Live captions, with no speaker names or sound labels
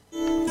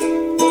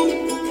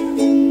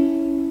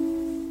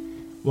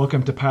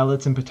Welcome to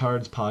Pilots and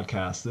Petards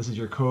podcast. This is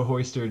your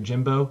co-hoister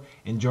Jimbo,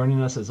 and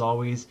joining us as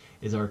always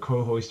is our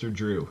co-hoister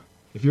Drew.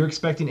 If you're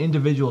expecting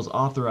individuals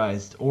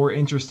authorized or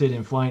interested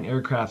in flying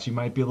aircrafts, you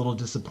might be a little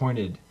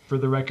disappointed. For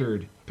the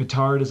record,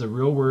 petard is a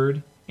real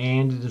word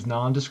and it is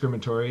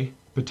non-discriminatory.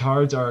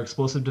 Petards are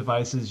explosive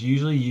devices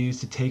usually used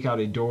to take out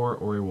a door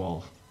or a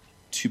wall.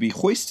 To be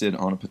hoisted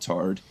on a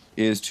petard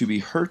is to be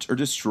hurt or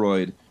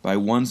destroyed by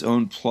one's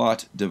own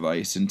plot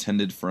device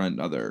intended for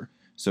another.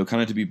 So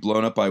kind of to be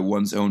blown up by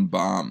one's own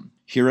bomb.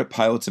 Here at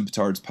Pilots and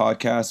Petards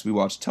podcast, we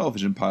watch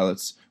television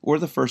pilots or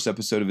the first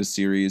episode of a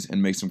series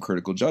and make some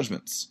critical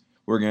judgments.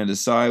 We're going to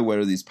decide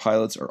whether these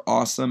pilots are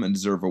awesome and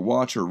deserve a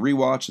watch or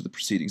rewatch of the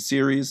preceding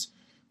series,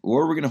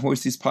 or we're going to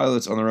hoist these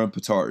pilots on their own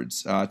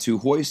petards. To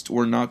hoist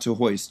or not to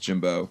hoist,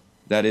 Jimbo?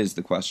 That is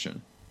the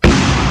question.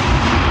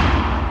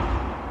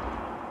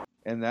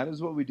 And that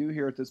is what we do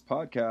here at this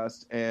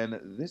podcast. And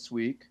this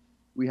week,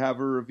 we have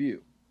a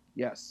review.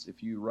 Yes,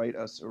 if you write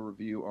us a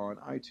review on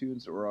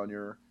iTunes or on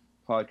your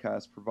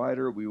podcast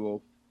provider, we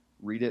will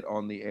read it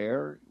on the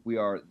air. We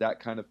are that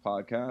kind of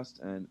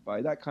podcast. And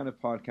by that kind of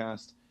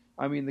podcast,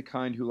 I mean the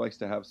kind who likes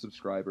to have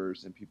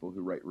subscribers and people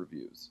who write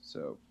reviews.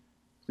 So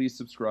please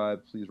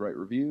subscribe, please write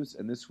reviews.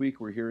 And this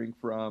week, we're hearing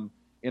from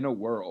In a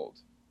World,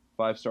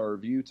 5-star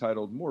review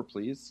titled More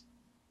Please.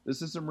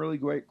 This is some really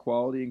great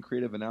quality and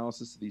creative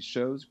analysis of these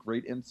shows,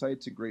 great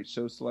insights and great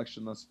show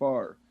selection thus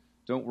far.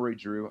 Don't worry,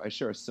 Drew, I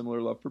share a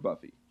similar love for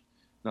Buffy.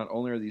 Not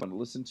only are these fun to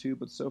listen to,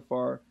 but so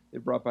far,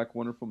 they've brought back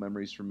wonderful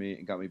memories for me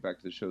and got me back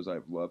to the shows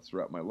I've loved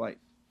throughout my life.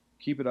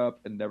 Keep it up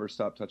and never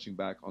stop touching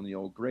back on the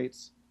old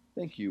greats.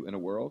 Thank you, In a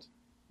World.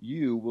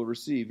 You will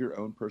receive your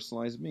own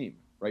personalized meme.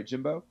 Right,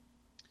 Jimbo?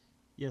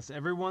 Yes,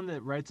 everyone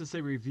that writes us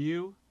a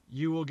review,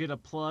 you will get a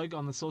plug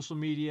on the social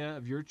media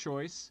of your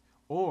choice,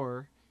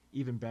 or,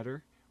 even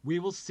better, we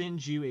will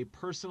send you a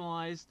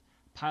personalized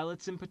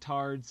Pilots and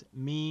Petards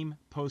meme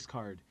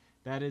postcard.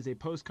 That is a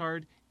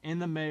postcard in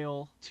the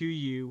mail to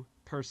you,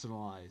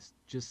 personalized.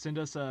 Just send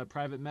us a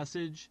private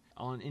message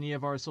on any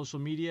of our social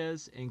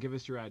medias and give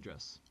us your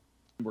address.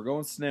 We're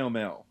going snail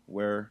mail.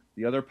 Where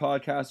the other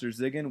podcasts are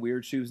zigging, we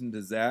are choosing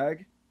to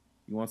zag.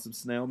 You want some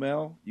snail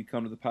mail? You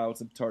come to the Pilots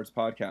and Petards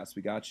podcast.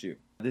 We got you.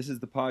 This is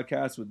the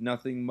podcast with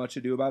nothing much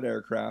ado about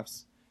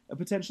aircrafts and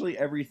potentially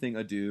everything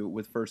ado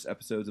with first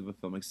episodes of a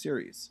filming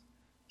series.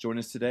 Join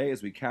us today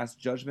as we cast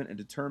judgment and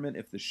determine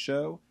if the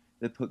show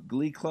that put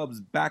Glee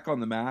clubs back on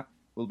the map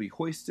will be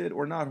hoisted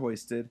or not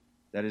hoisted.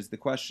 That is the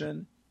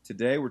question.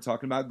 Today we're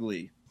talking about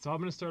Glee. So I'm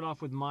going to start off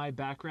with my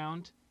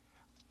background.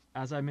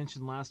 As I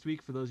mentioned last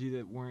week, for those of you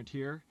that weren't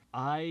here,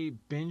 I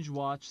binge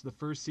watched the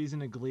first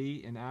season of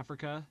Glee in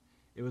Africa.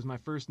 It was my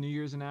first New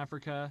Year's in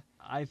Africa.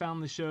 I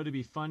found the show to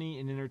be funny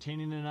and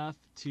entertaining enough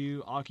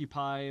to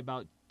occupy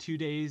about 2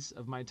 days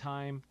of my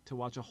time to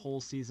watch a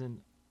whole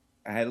season.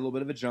 I had a little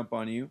bit of a jump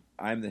on you.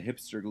 I'm the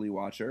hipster Glee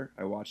watcher.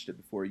 I watched it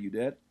before you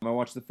did. I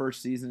watched the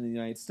first season in the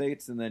United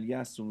States, and then,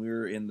 yes, when we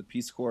were in the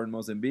Peace Corps in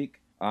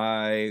Mozambique,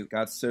 I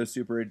got so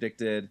super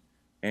addicted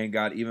and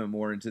got even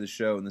more into the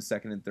show in the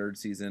second and third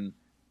season.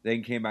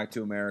 Then came back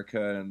to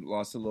America and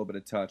lost a little bit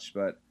of touch,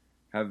 but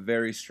have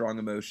very strong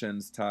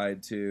emotions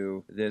tied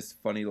to this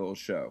funny little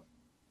show.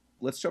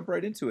 Let's jump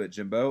right into it,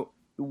 Jimbo.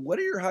 What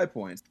are your high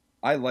points?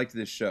 I liked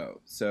this show,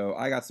 so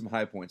I got some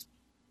high points.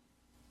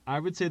 I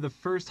would say the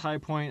first high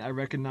point I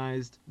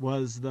recognized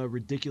was the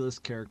ridiculous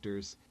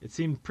characters. It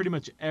seemed pretty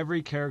much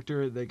every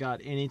character that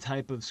got any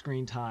type of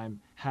screen time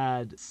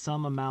had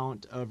some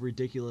amount of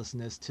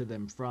ridiculousness to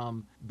them,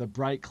 from the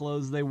bright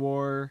clothes they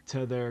wore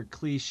to their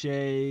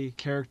cliche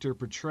character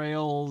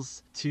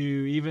portrayals to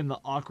even the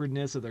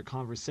awkwardness of their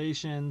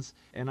conversations,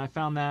 and I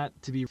found that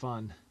to be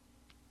fun.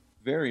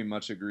 Very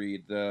much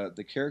agreed.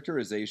 The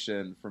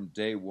characterization from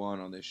day one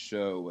on this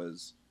show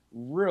was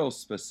real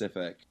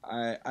specific.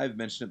 I've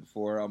mentioned it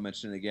before, I'll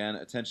mention it again.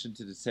 Attention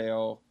to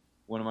detail,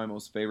 one of my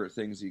most favorite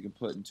things you can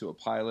put into a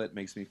pilot.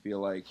 Makes me feel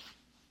like,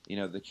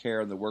 the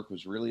care and the work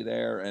was really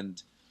there,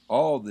 and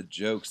all the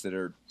jokes that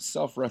are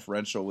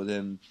self-referential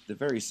within the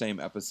very same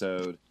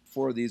episode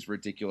for these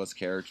ridiculous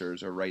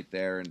characters are right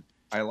there. And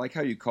I like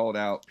how you called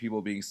out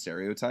people being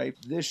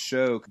stereotyped. This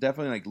show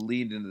definitely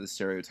leaned into the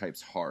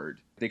stereotypes hard.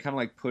 They kind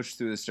of pushed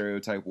through the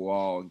stereotype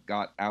wall and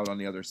got out on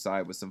the other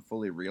side with some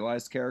fully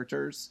realized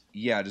characters.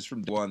 Yeah, just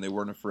from day one, they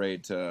weren't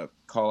afraid to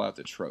call out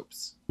the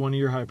tropes. One of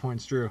your high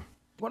points, Drew.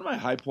 One of my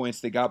high points,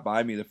 they got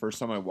by me the first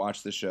time I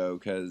watched the show,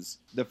 because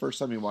the first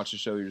time you watch the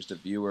show, you're just a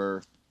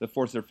viewer. The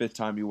fourth or fifth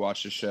time you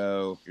watch the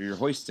show, you're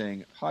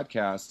hoisting a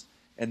podcast.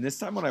 And this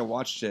time when I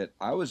watched it,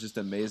 I was just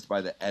amazed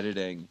by the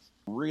editing.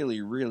 Really,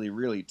 really,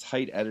 really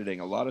tight editing.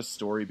 A lot of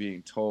story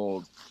being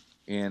told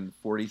in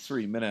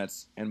 43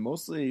 minutes, and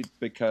mostly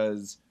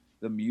because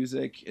the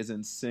music is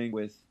in sync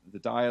with the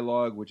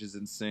dialogue, which is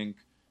in sync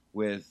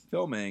with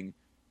filming.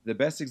 The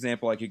best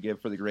example I could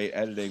give for the great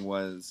editing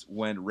was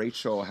when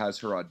Rachel has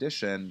her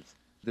audition,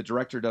 the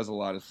director does a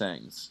lot of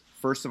things.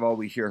 First of all,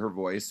 we hear her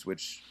voice,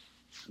 which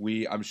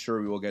I'm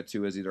sure we will get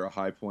to as either a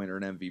high point or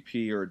an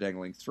MVP or a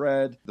dangling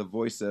thread. The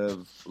voice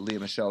of Leah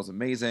Michelle is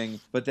amazing.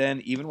 But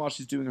then even while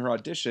she's doing her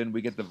audition,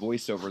 we get the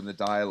voiceover and the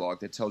dialogue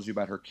that tells you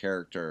about her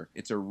character.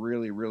 It's a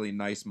really, really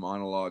nice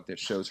monologue that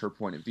shows her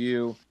point of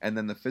view. And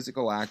then the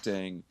physical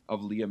acting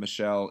of Leah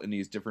Michelle in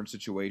these different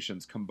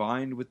situations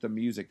combined with the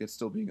music that's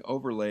still being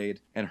overlaid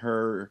and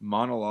her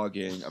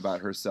monologuing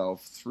about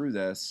herself through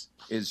this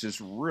is just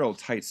real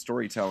tight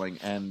storytelling.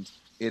 And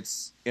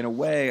it's, in a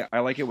way, I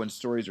like it when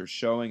stories are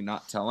showing,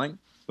 not telling.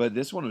 But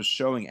this one was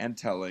showing and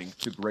telling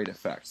to great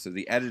effect. So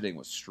the editing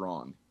was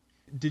strong.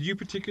 Did you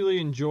particularly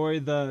enjoy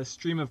the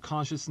stream of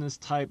consciousness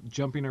type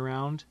jumping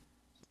around?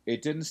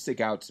 It didn't stick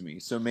out to me.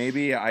 So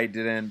maybe I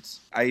didn't.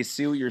 I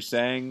see what you're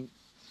saying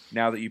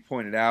now that you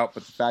pointed out,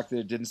 but the fact that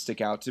it didn't stick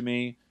out to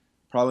me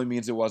probably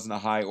means it wasn't a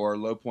high or a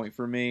low point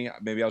for me.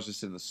 Maybe I was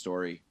just in the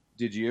story.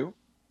 Did you?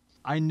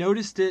 I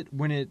noticed it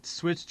when it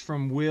switched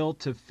from Will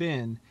to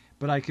Finn,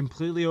 but I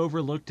completely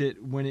overlooked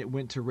it when it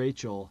went to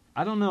Rachel.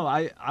 I don't know.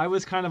 I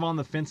was kind of on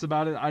the fence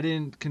about it. I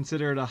didn't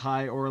consider it a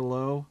high or a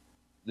low.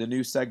 The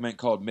new segment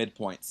called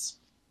Midpoints.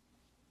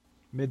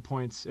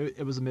 Midpoints.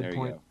 It was a midpoint.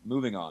 There you go.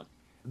 Moving on.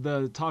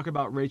 The talk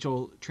about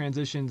Rachel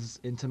transitions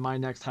into my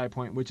next high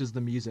point, which is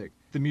the music.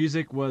 The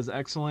music was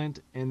excellent,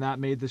 and that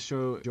made the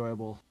show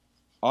enjoyable.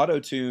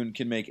 Auto-tune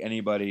can make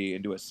anybody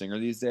into a singer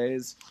these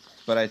days,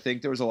 but I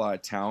think there was a lot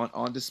of talent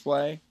on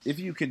display. If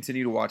you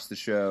continue to watch the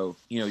show,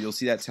 you'll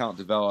see that talent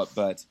develop,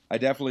 but I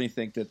definitely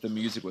think that the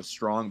music was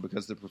strong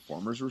because the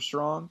performers were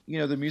strong.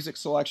 The music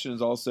selection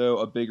is also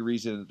a big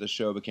reason that the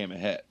show became a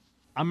hit.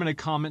 I'm going to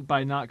comment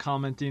by not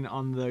commenting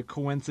on the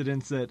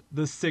coincidence that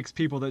the 6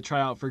 people that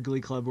try out for Glee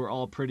Club were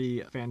all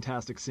pretty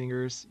fantastic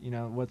singers.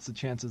 What's the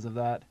chances of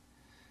that?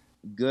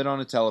 Good on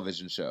a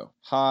television show.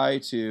 High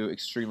to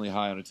extremely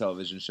high on a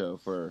television show.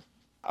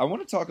 I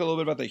want to talk a little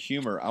bit about the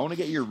humor. I want to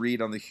get your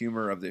read on the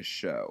humor of this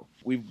show.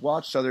 We've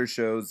watched other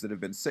shows that have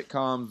been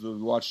sitcoms. We've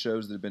watched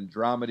shows that have been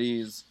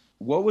dramedies.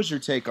 What was your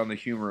take on the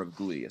humor of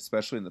Glee,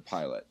 especially in the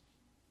pilot?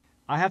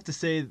 I have to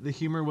say the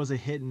humor was a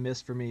hit and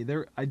miss for me.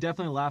 I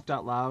definitely laughed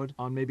out loud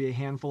on maybe a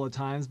handful of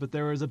times, but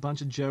there was a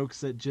bunch of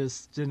jokes that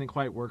just didn't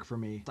quite work for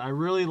me. I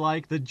really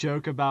like the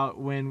joke about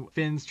when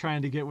Finn's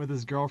trying to get with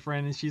his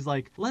girlfriend and she's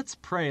like, let's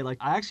pray. I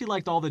actually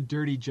liked all the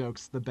dirty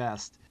jokes the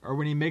best. Or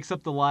when he makes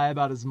up the lie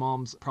about his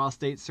mom's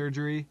prostate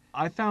surgery.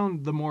 I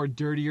found the more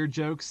dirtier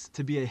jokes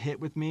to be a hit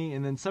with me,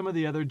 and then some of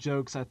the other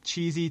jokes are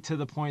cheesy to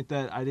the point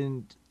that I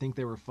didn't think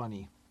they were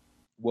funny.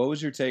 What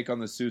was your take on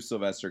the Sue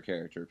Sylvester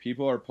character?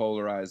 People are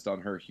polarized on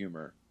her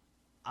humor.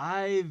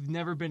 I've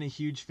never been a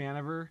huge fan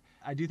of her.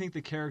 I do think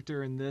the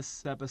character in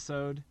this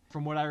episode,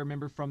 from what I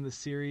remember from the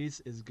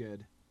series, is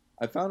good.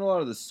 I found a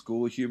lot of the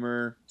school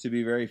humor to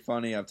be very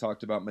funny. I've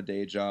talked about my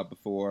day job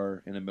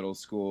before in a middle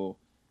school.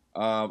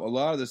 A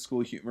lot of the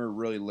school humor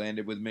really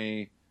landed with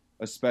me,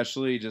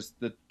 especially just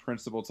the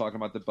principal talking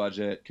about the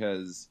budget,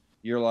 because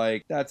you're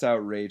like, that's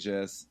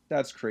outrageous,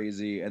 that's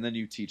crazy, and then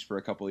you teach for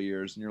a couple of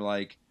years, and you're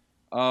like,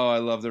 oh, I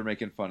love they're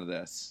making fun of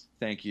this.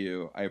 Thank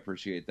you. I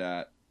appreciate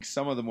that.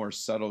 Some of the more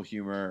subtle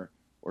humor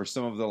or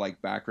some of the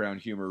background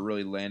humor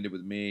really landed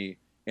with me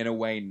in a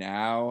way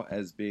now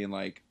as being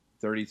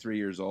 33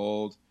 years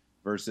old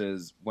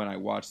versus when I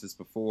watched this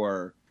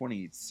before,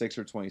 26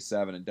 or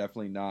 27, and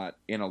definitely not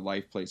in a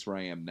life place where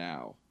I am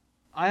now.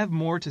 I have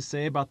more to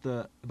say about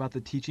the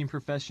teaching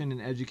profession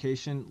and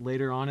education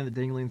later on in the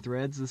Dangling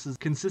Threads. This is a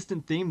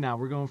consistent theme now.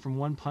 We're going from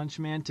One Punch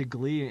Man to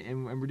Glee,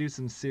 and we're doing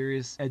some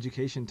serious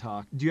education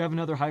talk. Do you have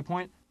another high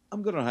point?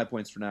 I'm good on high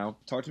points for now.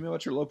 Talk to me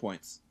about your low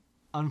points.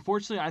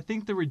 Unfortunately, I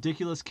think the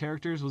ridiculous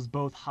characters was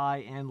both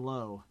high and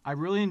low. I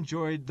really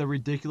enjoyed the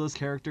ridiculous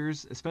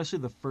characters, especially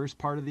the first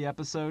part of the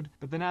episode.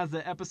 But then as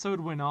the episode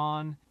went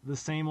on, the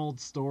same old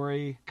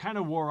story kind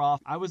of wore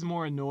off. I was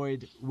more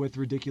annoyed with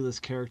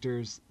ridiculous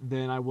characters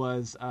than I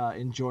was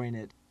enjoying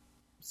it.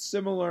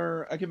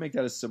 Similar, I can make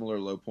that a similar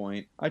low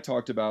point. I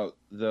talked about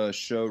the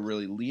show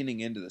really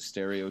leaning into the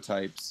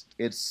stereotypes.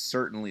 It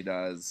certainly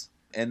does.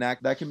 And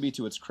that can be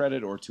to its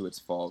credit or to its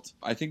fault.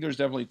 I think there's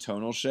definitely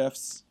tonal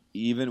shifts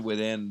even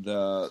within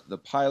the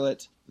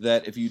pilot,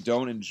 that if you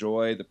don't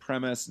enjoy the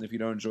premise and if you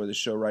don't enjoy the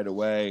show right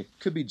away,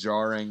 could be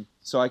jarring.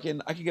 So I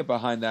can get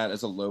behind that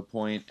as a low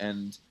point,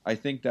 and I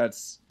think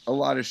that's a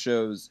lot of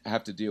shows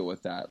have to deal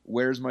with that.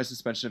 Where's my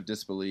suspension of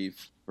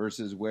disbelief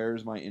versus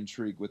where's my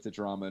intrigue with the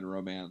drama and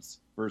romance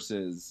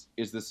versus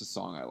is this a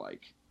song I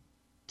like?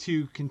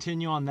 To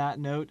continue on that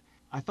note,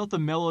 I felt the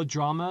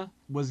melodrama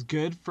was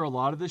good for a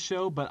lot of the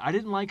show, but I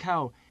didn't like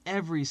how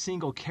every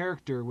single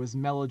character was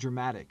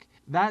melodramatic.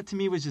 That to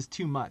me was just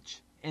too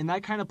much. And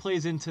that kind of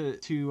plays into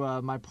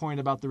my point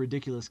about the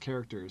ridiculous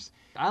characters.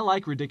 I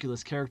like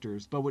ridiculous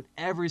characters, but when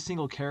every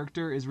single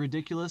character is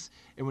ridiculous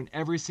and when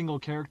every single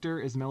character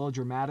is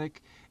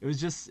melodramatic, it was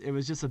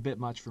just a bit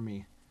much for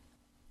me.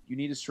 You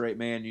need a straight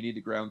man. You need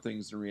to ground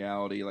things in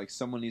reality.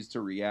 Someone needs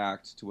to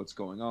react to what's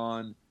going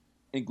on.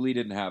 And Glee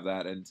didn't have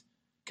that. And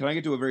can I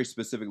get to a very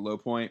specific low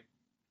point?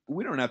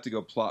 We don't have to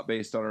go plot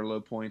based on our low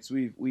points.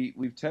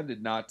 We've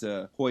tended not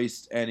to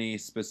hoist any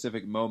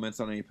specific moments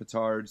on any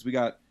petards. We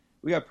got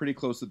pretty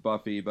close with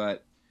Buffy,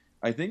 but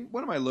I think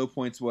one of my low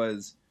points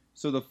was,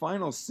 so the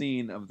final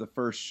scene of the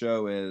first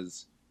show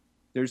is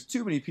there's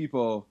too many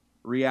people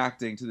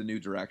reacting to the new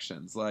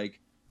directions. Like,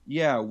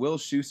 yeah, Will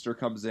Schuester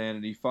comes in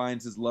and he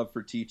finds his love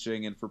for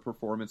teaching and for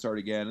performance art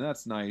again, and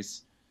that's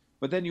nice.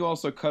 But then you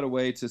also cut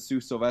away to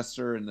Sue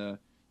Sylvester and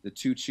the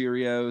two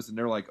Cheerios, and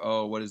they're like,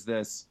 oh, what is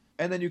this?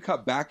 And then you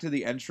cut back to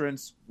the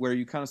entrance where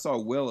you kind of saw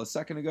Will a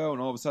second ago,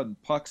 and all of a sudden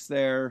Puck's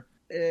there.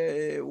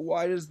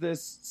 Why does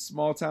this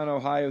small town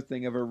Ohio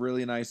thing have a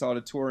really nice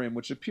auditorium,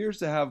 which appears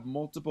to have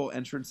multiple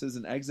entrances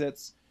and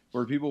exits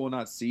where people will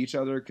not see each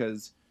other?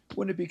 Because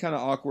wouldn't it be kind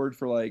of awkward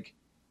for like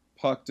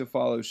Puck to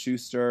follow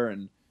Schuester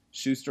and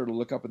Schuester to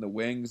look up in the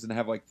wings and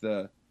have like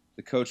the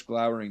coach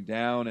glowering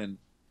down? And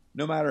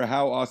no matter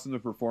how awesome the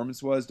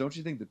performance was, don't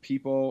you think the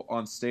people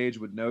on stage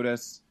would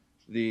notice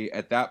the,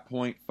 at that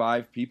point,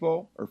 5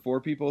 people or 4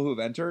 people who have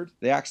entered?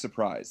 They act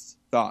surprised.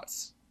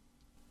 Thoughts?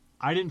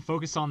 I didn't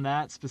focus on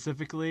that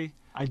specifically.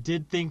 I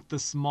did think the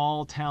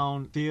small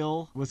town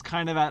feel was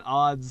kind of at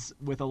odds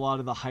with a lot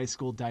of the high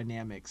school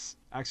dynamics.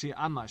 Actually,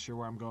 I'm not sure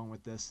where I'm going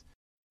with this.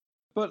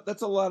 But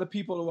that's a lot of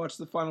people to watch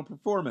the final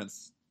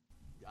performance.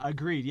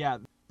 Agreed, yeah.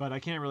 But I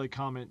can't really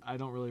comment. I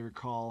don't really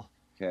recall.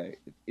 Okay,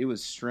 it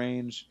was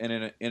strange.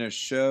 And in a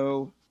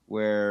show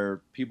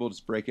where people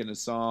just break into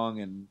song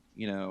and,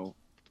 you know,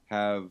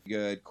 have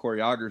good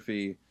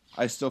choreography,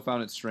 I still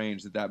found it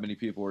strange that many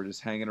people were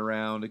just hanging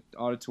around an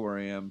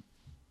auditorium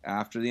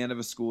after the end of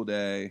a school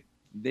day.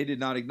 They did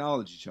not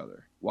acknowledge each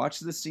other. Watch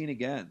the scene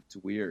again. It's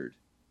weird.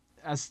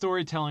 As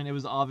storytelling, it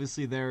was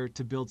obviously there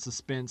to build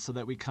suspense so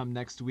that we come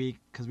next week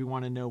because we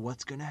want to know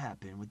what's going to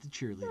happen with the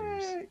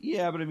cheerleaders.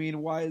 Yeah, but I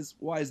mean, why is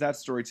that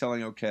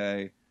storytelling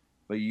okay?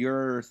 But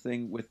your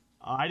thing with...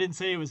 I didn't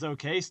say it was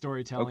okay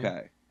storytelling.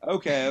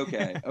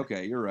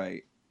 Okay. You're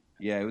right.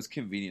 Yeah, it was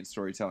convenient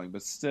storytelling,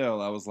 but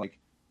still, I was like...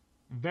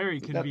 Very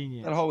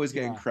convenient. That hallway's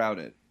getting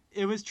crowded.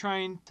 It was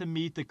trying to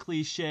meet the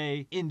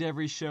cliche, end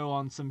every show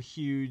on some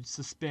huge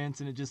suspense,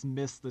 and it just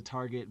missed the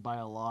target by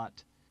a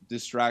lot.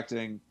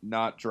 Distracting,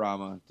 not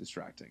drama,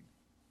 distracting.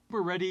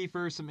 We're ready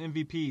for some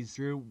MVPs.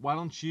 Drew, why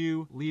don't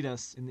you lead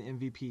us in the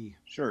MVP?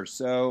 Sure.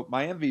 So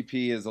my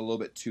MVP is a little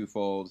bit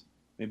twofold.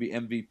 Maybe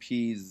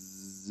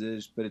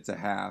MVPs, but it's a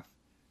half.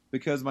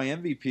 Because my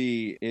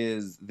MVP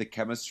is the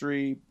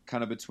chemistry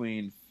kind of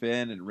between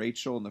Finn and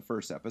Rachel in the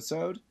first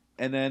episode.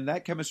 And then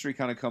that chemistry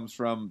kind of comes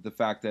from the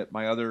fact that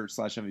my other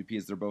 /MVP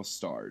is they're both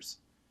stars.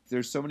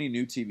 There's so many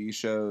new TV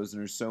shows and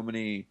there's so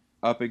many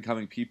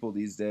up-and-coming people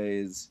these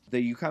days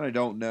that you kind of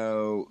don't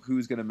know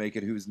who's going to make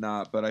it, who's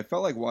not. But I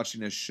felt like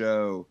watching this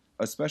show,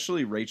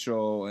 especially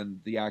Rachel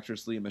and the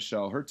actress Lea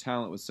Michele, her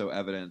talent was so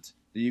evident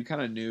that you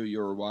kind of knew you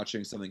were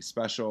watching something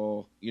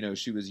special. You know,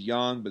 she was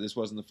young, but this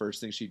wasn't the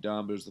first thing she'd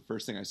done, but it was the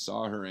first thing I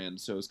saw her in.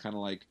 So it was kind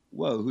of like,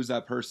 whoa, who's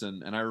that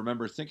person? And I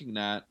remember thinking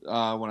that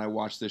when I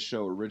watched this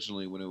show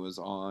originally when it was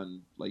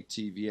on like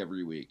TV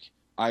every week.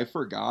 I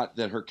forgot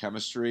that her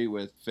chemistry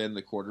with Finn,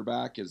 the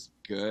quarterback, is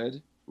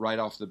good right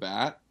off the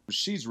bat.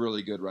 She's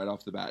really good right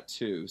off the bat,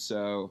 too.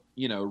 So,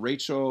 you know,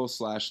 Rachel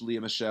 / Lea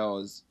Michele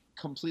is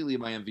completely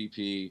my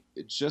MVP.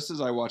 Just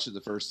as I watched it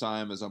the first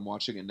time, as I'm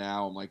watching it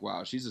now, I'm like,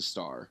 wow, she's a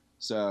star.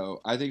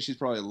 So I think she's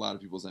probably a lot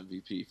of people's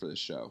MVP for this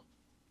show.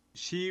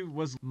 She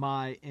was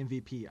my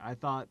MVP. I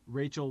thought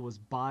Rachel was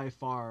by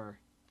far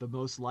the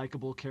most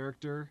likable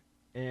character,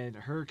 and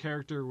her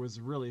character was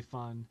really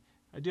fun.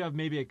 I do have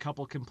maybe a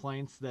couple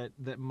complaints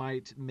that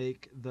might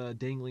make the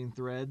dangling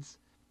threads,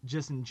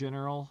 just in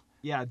general.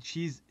 Yeah,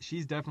 she's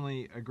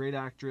definitely a great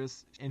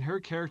actress, and her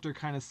character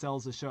kind of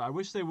sells the show. I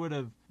wish they would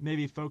have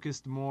maybe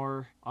focused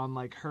more on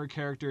like her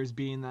character as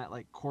being that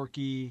like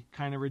quirky,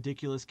 kind of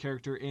ridiculous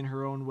character in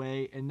her own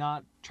way, and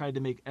not tried to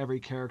make every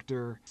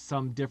character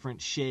some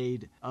different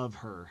shade of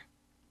her.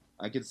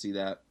 I can see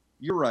that.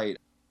 You're right.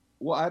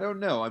 Well, I don't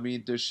know. I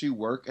mean, does she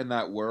work in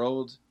that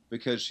world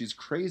because she's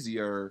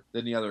crazier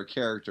than the other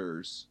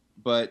characters?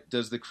 But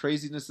does the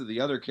craziness of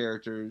the other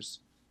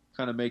characters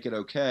kind of make it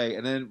okay?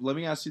 And then let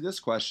me ask you this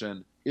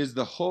question. Is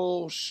the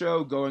whole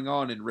show going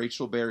on in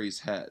Rachel Berry's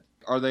head?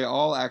 Are they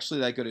all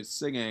actually that good at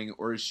singing,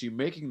 or is she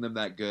making them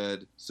that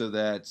good so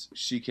that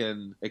she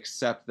can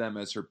accept them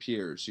as her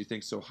peers? She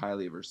thinks so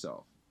highly of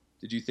herself.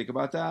 Did you think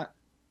about that?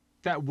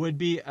 That would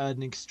be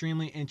an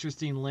extremely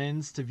interesting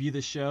lens to view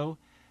the show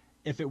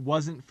if it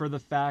wasn't for the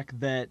fact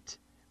that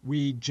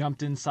we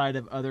jumped inside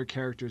of other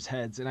characters'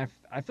 heads. And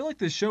I feel like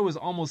the show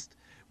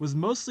was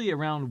mostly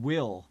around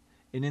Will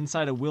and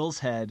inside of Will's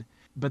head,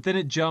 but then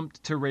it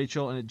jumped to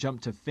Rachel and it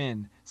jumped to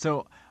Finn.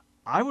 So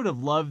I would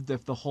have loved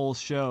if the whole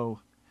show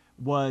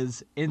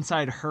was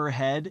inside her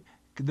head.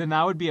 Then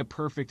that would be a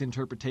perfect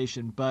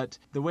interpretation. But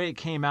the way it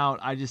came out,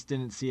 I just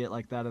didn't see it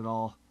like that at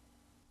all.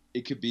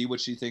 It could be what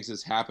she thinks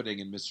is happening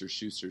in Mr.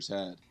 Schuester's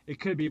head.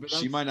 It could be, but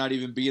she might not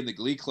even be in the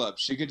Glee Club.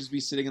 She could just be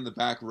sitting in the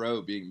back row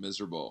being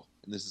miserable,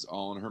 and this is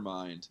all in her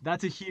mind.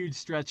 That's a huge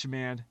stretch,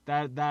 man.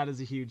 That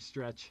is a huge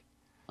stretch.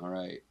 All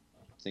right.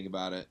 Think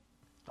about it.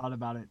 Thought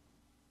about it.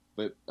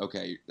 But,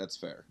 okay, that's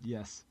fair.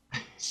 Yes.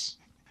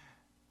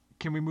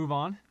 Can we move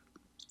on?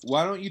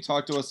 Why don't you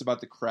talk to us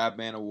about the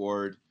Crabman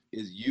Award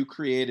is you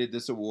created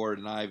this award,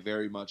 and I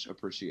very much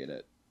appreciate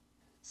it.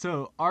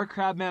 So our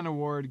Crabman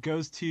Award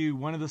goes to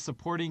one of the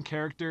supporting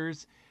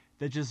characters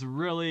that just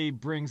really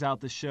brings out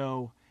the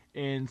show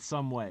in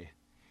some way.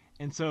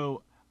 And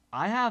so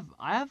I have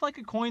like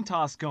a coin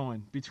toss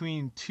going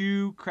between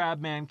two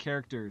Crabman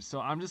characters. So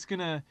I'm just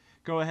gonna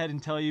go ahead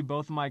and tell you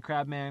both of my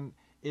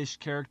Crabman-ish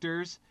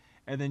characters,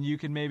 and then you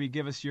can maybe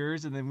give us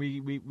yours, and then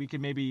we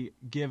can maybe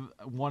give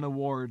one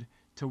award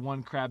to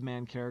one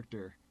Crabman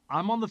character.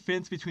 I'm on the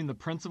fence between the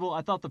principal.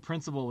 I thought the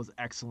principal was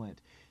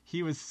excellent.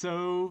 He was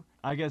so,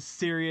 I guess,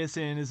 serious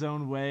in his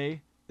own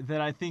way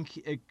that I think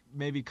it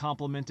maybe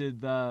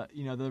complemented the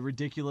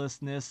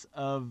ridiculousness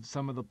of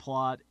some of the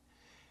plot.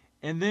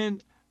 And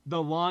then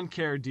the lawn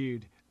care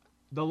dude.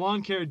 The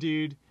lawn care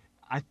dude,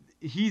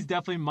 he's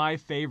definitely my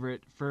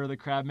favorite for the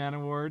Crabman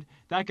Award.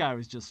 That guy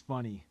was just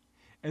funny.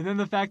 And then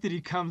the fact that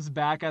he comes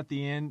back at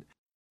the end.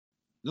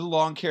 The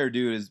lawn care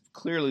dude is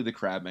clearly the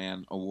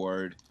Crabman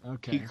Award.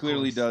 Okay, he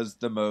clearly does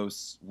the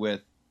most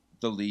with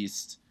the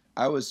least.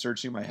 I was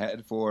searching my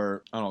head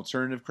for an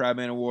alternative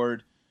Crabman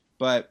Award,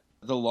 but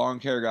the lawn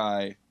care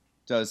guy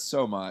does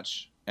so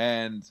much.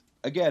 And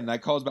again,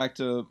 that calls back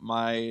to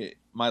my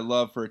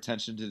love for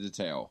attention to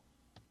detail.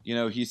 You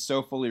know, he's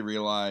so fully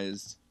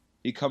realized.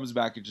 He comes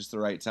back at just the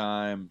right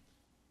time.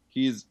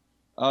 He just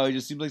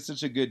seems like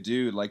such a good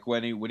dude. Like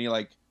when he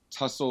like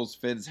tussles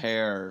Finn's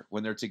hair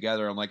when they're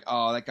together, I'm like,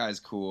 oh, that guy's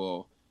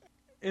cool.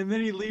 And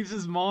then he leaves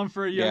his mom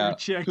for a younger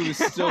chick who's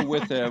still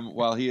with him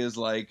while he is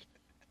like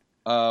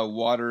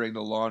watering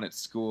the lawn at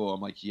school.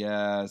 I'm like,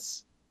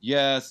 yes.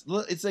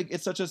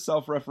 It's such a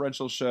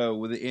self-referential show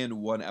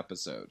within one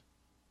episode.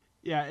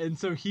 Yeah, and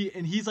so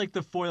he's like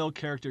the foil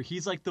character.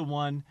 He's like the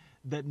one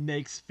that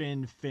makes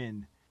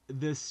Finn.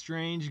 This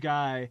strange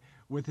guy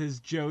with his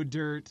Joe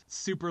Dirt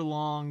super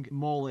long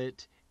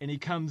mullet, and he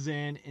comes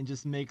in and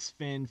just makes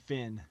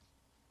Finn.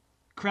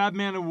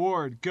 Crabman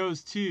Award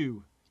goes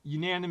to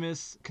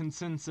unanimous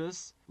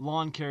consensus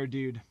lawn care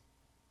dude.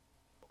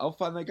 I'll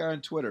find that guy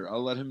on Twitter.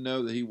 I'll let him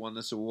know that he won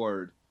this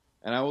award.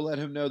 And I will let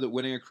him know that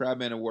winning a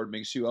Crabman Award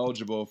makes you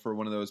eligible for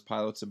one of those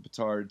Pilots and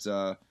Petards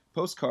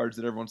postcards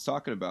that everyone's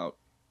talking about.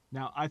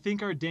 Now, I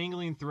think our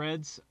dangling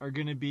threads are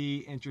going to be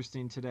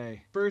interesting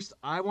today. First,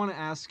 I want to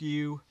ask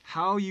you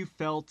how you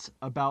felt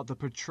about the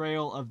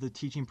portrayal of the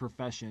teaching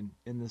profession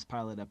in this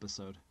pilot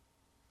episode.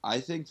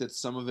 I think that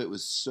some of it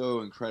was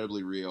so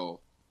incredibly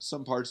real.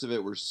 Some parts of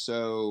it were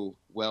so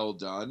well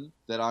done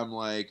that I'm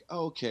like,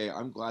 oh, okay,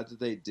 I'm glad that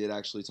they did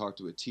actually talk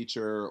to a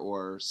teacher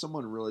or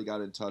someone really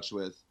got in touch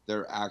with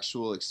their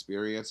actual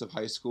experience of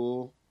high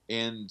school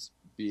and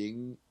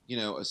being,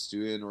 a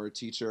student or a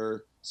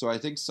teacher. So I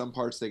think some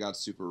parts they got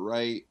super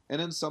right. And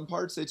then some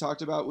parts they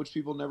talked about which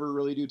people never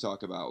really do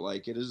talk about.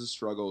 Like, it is a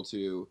struggle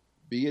to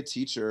be a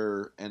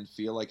teacher and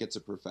feel like it's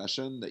a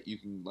profession that you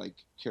can, like,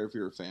 care for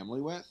your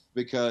family with.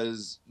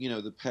 Because,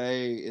 the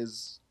pay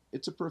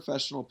it's a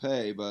professional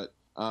pay, but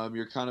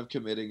you're kind of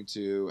committing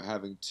to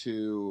having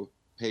two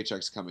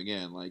paychecks coming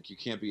in. Like, you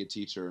can't be a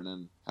teacher and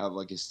then have,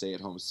 like, a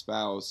stay-at-home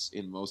spouse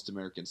in most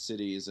American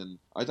cities. And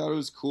I thought it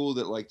was cool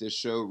that, like, this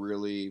show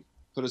really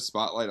put a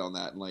spotlight on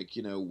that. And, like,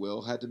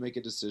 Will had to make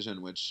a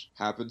decision, which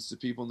happens to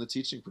people in the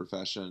teaching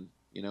profession.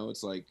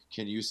 It's like,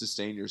 can you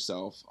sustain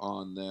yourself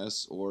on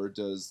this, or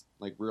does,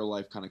 like, real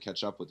life kind of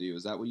catch up with you?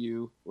 Is that what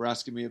you were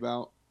asking me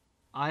about?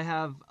 I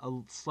have a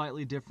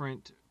slightly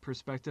different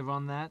perspective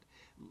on that.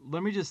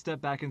 Let me just step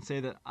back and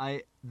say that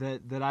I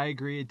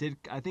agree.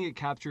 I think it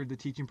captured the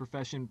teaching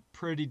profession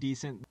pretty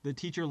decent. The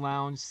teacher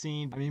lounge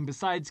scene, I mean,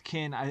 besides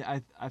Ken,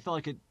 I felt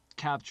like it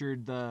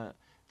captured the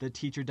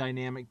teacher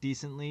dynamic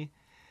decently.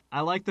 I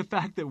like the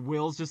fact that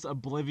Will's just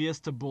oblivious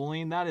to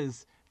bullying. That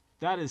is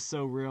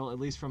so real, at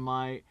least from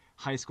my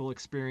high school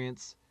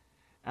experience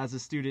as a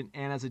student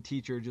and as a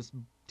teacher. Just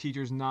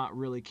teachers not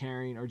really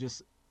caring or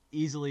just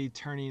easily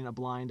turning a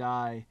blind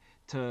eye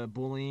to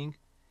bullying.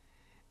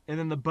 And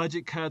then the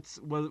budget cuts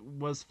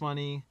was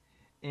funny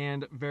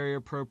and very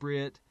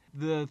appropriate.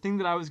 The thing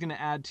that I was going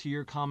to add to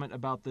your comment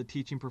about the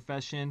teaching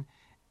profession,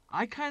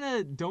 I kind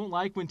of don't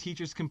like when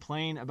teachers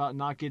complain about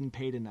not getting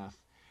paid enough.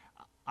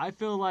 I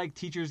feel like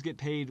teachers get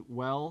paid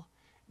well.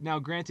 Now,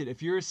 granted,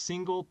 if you're a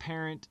single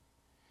parent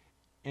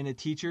and a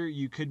teacher,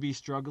 you could be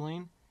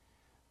struggling.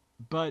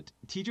 But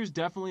teachers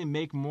definitely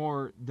make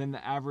more than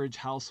the average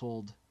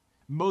household.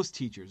 Most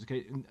teachers,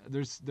 okay?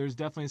 There's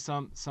definitely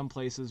some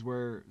places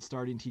where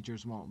starting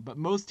teachers won't. But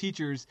most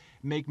teachers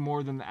make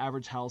more than the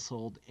average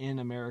household in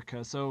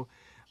America. So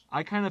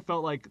I kind of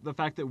felt like the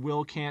fact that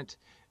Will can't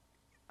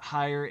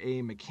hire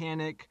a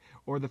mechanic,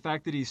 or the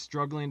fact that he's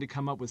struggling to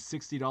come up with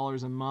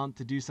 $60 a month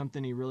to do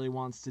something he really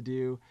wants to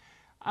do.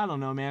 I don't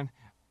know, man.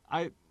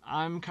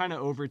 I'm kind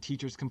of over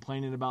teachers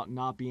complaining about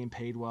not being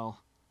paid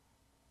well.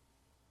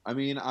 I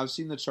mean, I've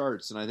seen the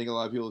charts, and I think a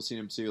lot of people have seen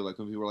them too. Like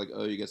when people are like,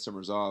 oh, you get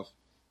summers off.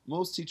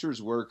 Most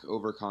teachers work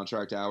over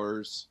contract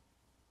hours,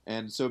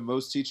 and so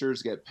most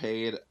teachers get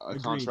paid a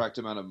Agreed. Contract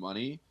amount of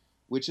money,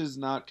 which is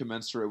not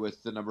commensurate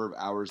with the number of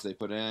hours they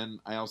put in.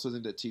 I also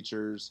think that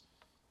teachers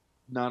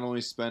not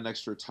only spend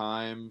extra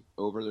time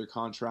over their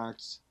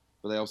contracts,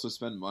 but they also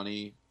spend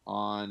money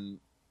on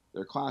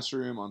their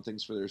classroom, on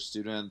things for their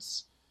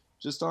students,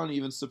 just on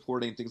even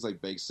supporting things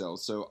like bake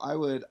sales. So I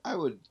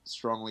would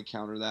strongly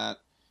counter that.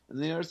 And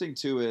the other thing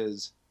too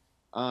is,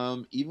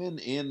 even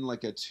in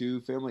like a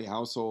 2-family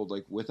household,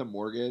 like with a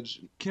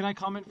mortgage. Can I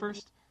comment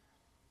first?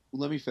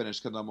 Let me finish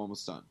because I'm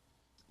almost done.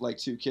 Like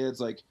 2 kids,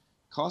 like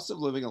cost of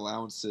living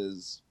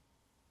allowances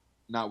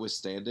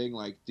notwithstanding,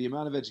 like the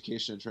amount of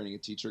education and training a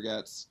teacher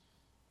gets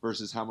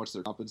versus how much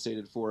they're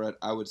compensated for it,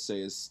 I would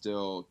say is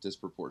still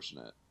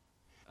disproportionate.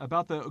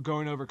 About the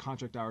going over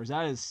contract hours,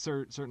 that is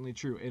certainly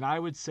true. And I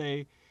would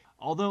say,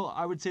 although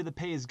I would say the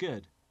pay is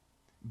good,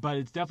 but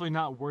it's definitely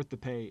not worth the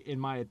pay, in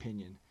my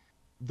opinion.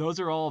 Those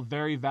are all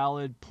very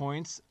valid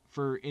points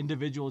for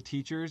individual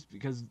teachers,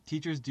 because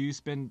teachers do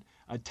spend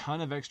a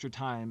ton of extra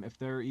time if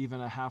they're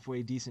even a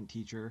halfway decent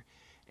teacher,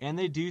 and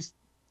they do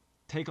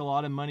take a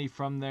lot of money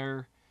from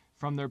their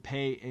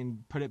pay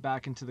and put it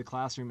back into the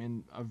classroom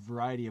in a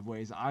variety of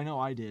ways. I know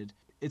I did.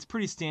 It's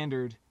pretty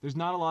standard. There's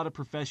not a lot of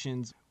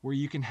professions where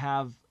you can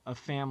have a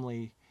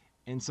family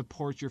and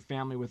support your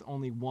family with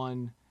only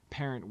one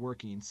parent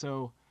working.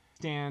 So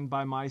stand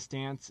by my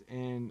stance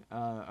and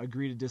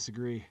agree to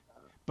disagree.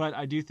 But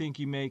I do think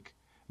you make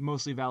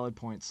mostly valid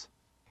points.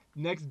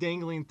 Next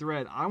dangling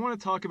thread, I want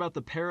to talk about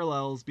the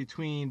parallels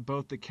between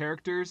both the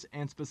characters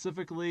and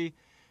specifically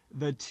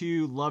the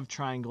 2 love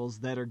triangles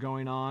that are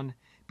going on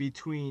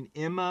between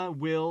Emma,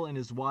 Will, and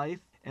his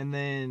wife, and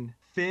then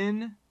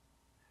Finn,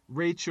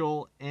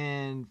 Rachel,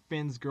 and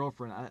Finn's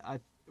girlfriend.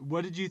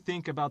 What did you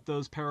think about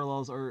those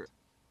parallels? Or,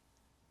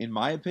 in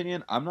my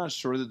opinion, I'm not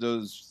sure that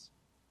those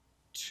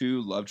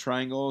 2 love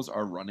triangles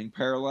are running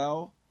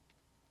parallel.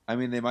 I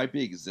mean, they might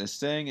be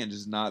existing and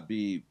just not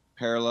be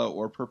parallel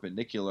or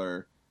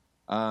perpendicular.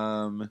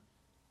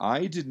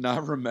 I did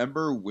not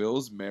remember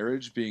Will's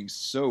marriage being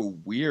so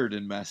weird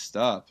and messed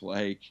up.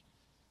 Like,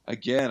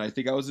 again, I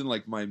think I was in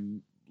like my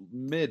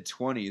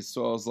mid-20s,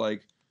 so I was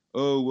like,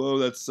 oh, whoa,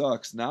 that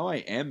sucks. Now I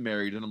am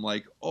married, and I'm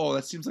like, oh,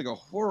 that seems like a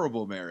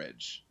horrible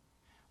marriage.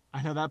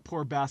 I know, that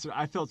poor bastard.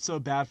 I felt so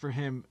bad for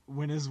him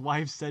when his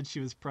wife said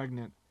she was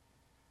pregnant.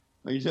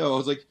 I know, I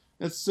was like,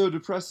 that's so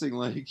depressing.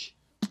 Like,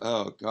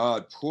 oh,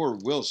 God, poor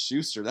Will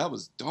Schuester. That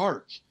was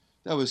dark.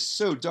 That was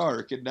so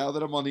dark. And now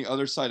that I'm on the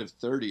other side of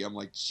 30, I'm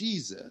like,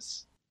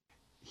 Jesus.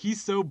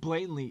 He's so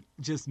blatantly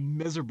just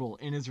miserable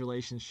in his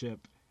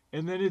relationship.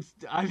 And then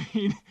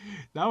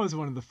that was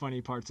one of the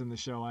funny parts in the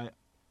show.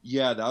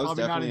 Yeah, that was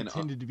probably definitely not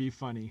intended to be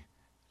funny.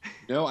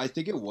 No, I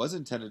think it was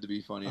intended to be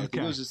funny. Okay. I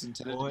think it was just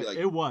intended to be like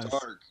it was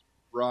dark,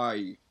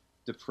 dry,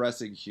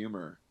 depressing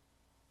humor.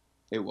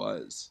 It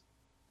was.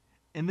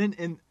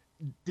 And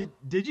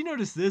did you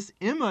notice this?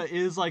 Emma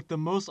is like the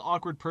most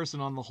awkward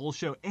person on the whole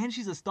show, and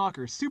she's a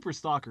stalker, super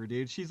stalker,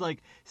 dude. She's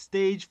like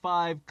stage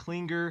 5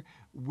 clinger,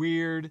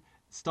 weird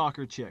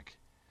stalker chick.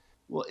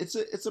 Well,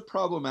 it's a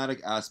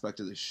problematic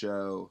aspect of the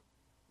show.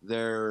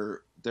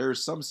 There are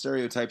some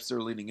stereotypes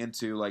they're leaning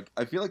into. Like,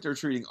 I feel like they're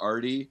treating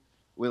Artie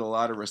with a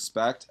lot of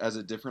respect as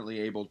a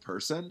differently abled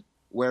person.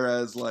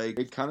 Whereas, like,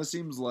 it kind of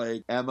seems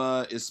like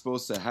Emma is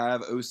supposed to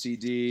have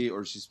OCD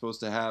or she's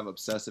supposed to have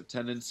obsessive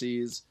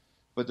tendencies,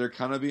 but they're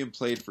kind of being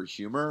played for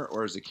humor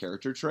or as a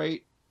character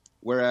trait.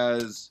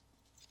 Whereas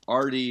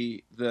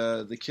Artie,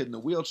 the kid in the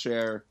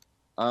wheelchair,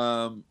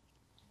 I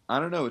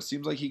don't know. It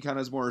seems like he kind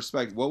of has more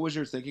respect. What was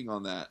your thinking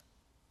on that?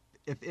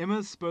 If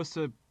Emma's supposed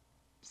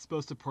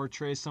to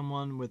portray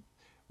someone with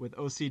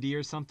OCD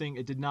or something,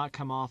 it did not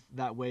come off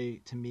that way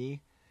to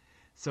me.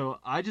 So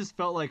I just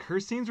felt like her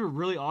scenes were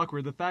really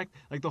awkward. The fact,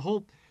 like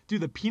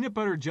the peanut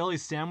butter jelly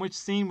sandwich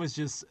scene was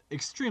just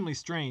extremely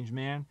strange,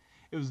 man.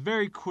 It was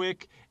very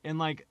quick, and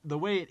like the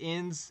way it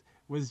ends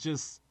was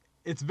just,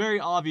 it's very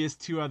obvious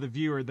to the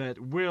viewer that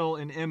Will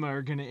and Emma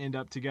are going to end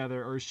up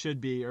together, or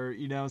should be, or,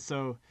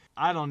 so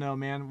I don't know,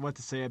 man, what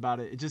to say about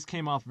it. It just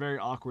came off very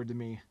awkward to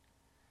me.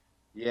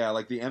 Yeah,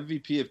 like the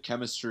MVP of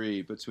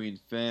chemistry between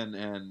Finn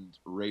and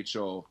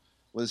Rachel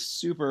was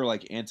super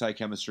like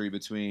anti-chemistry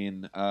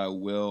between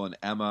Will and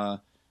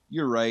Emma.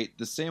 You're right.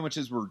 The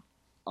sandwiches were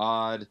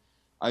odd.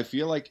 I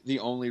feel like the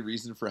only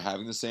reason for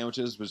having the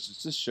sandwiches was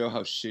just to show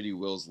how shitty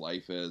Will's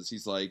life is.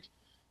 He's like,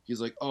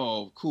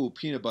 oh, cool,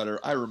 peanut butter.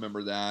 I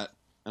remember that.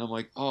 And I'm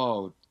like,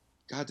 oh,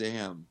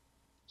 goddamn.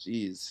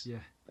 Jeez. Yeah.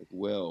 Like,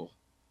 Will.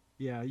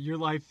 Yeah, your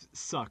life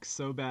sucks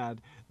so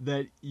bad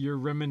that you're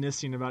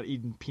reminiscing about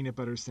eating peanut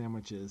butter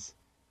sandwiches.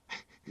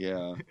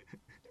 Yeah.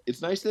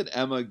 It's nice that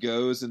Emma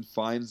goes and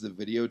finds the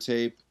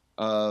videotape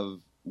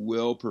of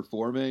Will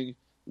performing.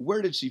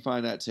 Where did she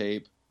find that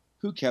tape?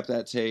 Who kept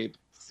that tape?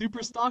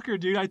 Super stalker,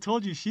 dude. I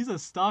told you, she's a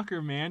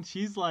stalker, man.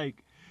 She's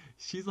like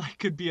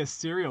could be a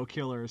serial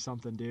killer or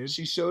something, dude.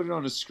 She showed it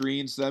on a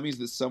screen, so that means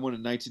that someone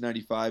in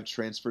 1995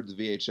 transferred the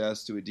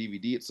VHS to a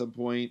DVD at some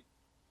point.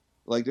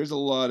 Like, there's a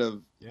lot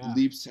of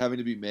leaps having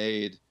to be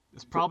made.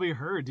 It's probably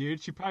her,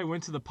 dude. She probably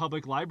went to the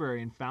public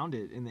library and found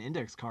it in the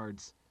index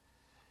cards.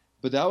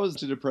 But that was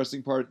the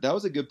depressing part. That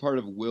was a good part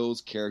of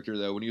Will's character,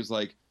 though, when he was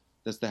like,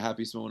 that's the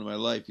happiest moment of my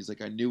life. He's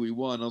like, I knew we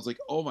won. I was like,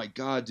 oh my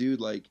God,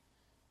 dude, like,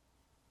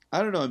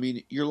 I don't know. I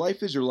mean, your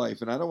life is your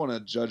life, and I don't want to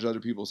judge other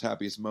people's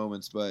happiest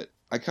moments, but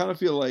I kind of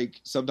feel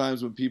like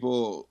sometimes when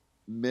people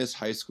miss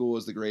high school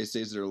as the greatest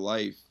days of their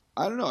life,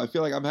 I don't know. I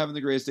feel like I'm having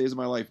the greatest days of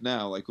my life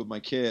now, like with my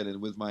kid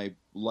and with my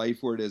life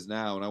where it is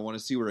now, and I want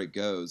to see where it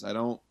goes. I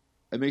don't.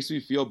 It makes me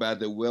feel bad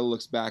that Will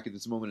looks back at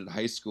this moment in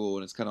high school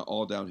and it's kind of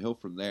all downhill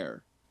from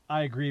there.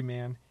 I agree,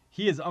 man.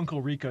 He is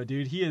Uncle Rico,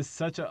 dude. He is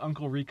such an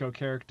Uncle Rico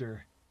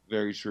character.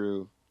 Very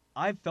true.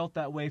 I've felt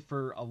that way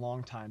for a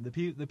long time.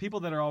 The people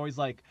that are always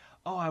like,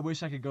 "Oh, I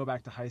wish I could go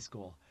back to high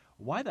school."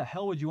 Why the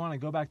hell would you want to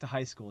go back to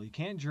high school? You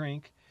can't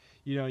drink,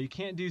 you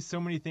can't do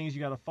so many things.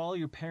 You got to follow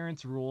your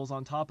parents' rules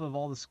on top of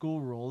all the school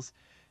rules.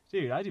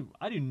 Dude, I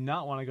do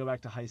not want to go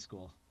back to high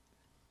school.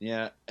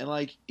 Yeah, and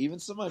like even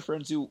some of my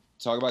friends who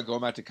talk about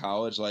going back to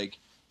college, like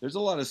there's a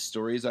lot of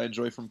stories I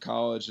enjoy from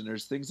college, and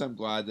there's things I'm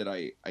glad that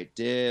I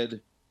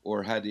did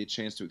or had the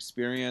chance to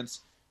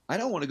experience. I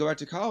don't want to go back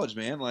to college,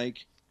 man.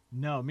 Like,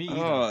 No, me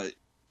either.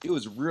 it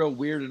was real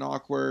weird and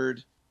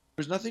awkward.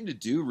 There's nothing to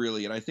do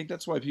really, and I think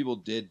that's why people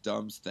did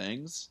dumb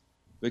things.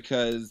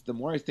 Because the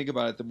more I think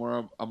about it, the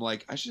more I'm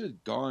like, I should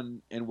have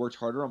gone and worked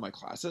harder on my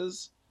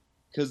classes.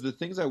 Because the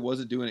things I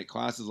wasn't doing at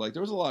classes, like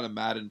there was a lot of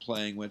Madden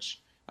playing,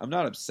 which I'm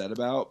not upset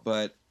about,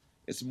 but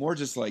it's more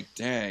just like,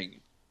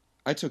 dang,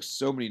 I took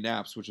so many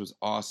naps, which was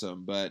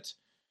awesome, but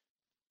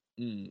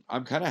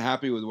I'm kind of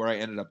happy with where I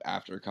ended up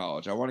after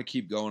college. I want to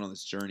keep going on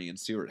this journey and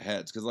see where it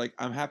heads because, like,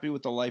 I'm happy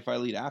with the life I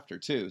lead after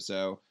too.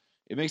 So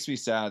it makes me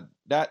sad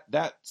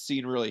that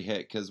scene really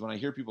hit because when I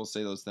hear people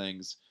say those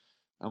things,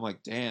 I'm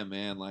like, damn,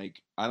 man,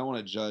 like I don't want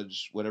to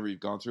judge whatever you've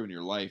gone through in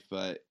your life,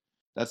 but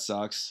that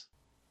sucks.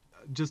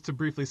 Just to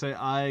briefly say,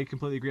 I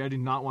completely agree. I do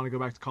not want to go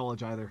back to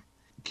college either.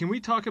 Can we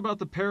talk about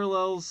the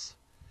parallels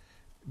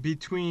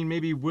between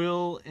maybe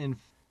Will and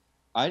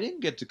I didn't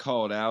get to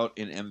call it out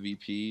in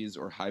MVPs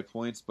or high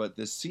points, but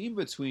the scene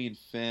between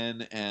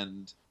Finn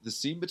and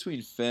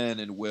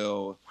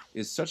Will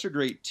is such a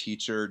great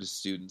teacher to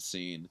student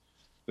scene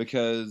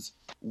because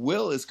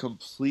Will is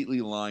completely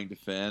lying to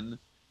Finn,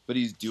 but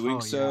he's doing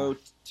so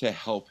to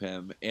help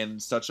him in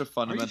such a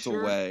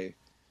fundamental way.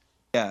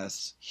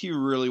 Yes, he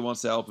really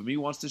wants to help him. He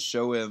wants to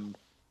show him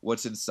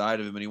what's inside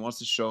of him, and he wants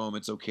to show him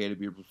it's okay to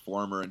be a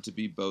performer and to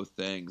be both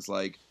things.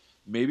 Like,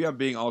 maybe I'm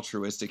being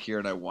altruistic here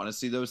and I want to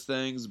see those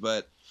things,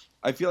 but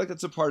I feel like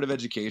that's a part of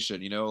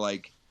education,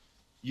 like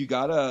you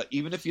gotta,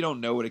 even if you don't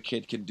know what a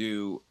kid can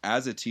do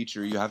as a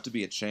teacher, you have to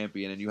be a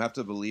champion and you have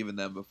to believe in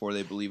them before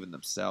they believe in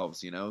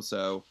themselves.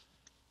 So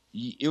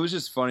it was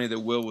just funny that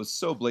Will was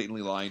so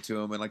blatantly lying to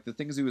him and like the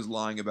things he was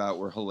lying about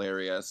were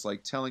hilarious,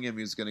 like telling him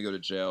he was going to go to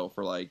jail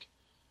for like,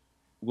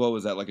 what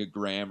was that, like a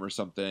gram or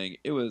something.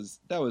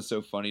 That was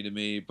so funny to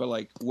me, but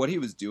like what he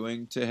was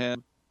doing to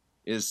him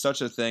is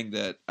such a thing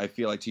that I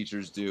feel like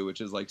teachers do, which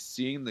is like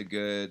seeing the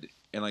good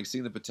and like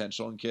seeing the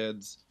potential in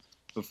kids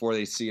before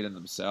they see it in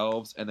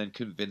themselves and then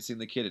convincing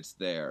the kid it's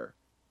there.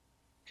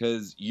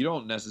 Because you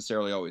don't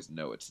necessarily always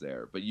know it's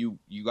there, but you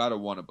got to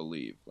want to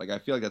believe. Like, I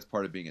feel like that's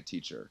part of being a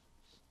teacher.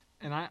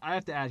 And I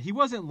have to add, he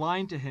wasn't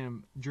lying to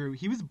him, Drew.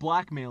 He was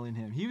blackmailing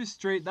him.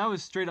 That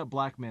was straight up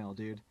blackmail,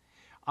 dude.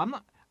 I'm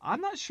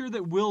not sure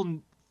that Will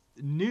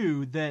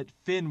knew that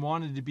Finn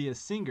wanted to be a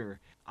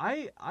singer.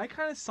 I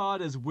kind of saw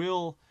it as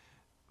Will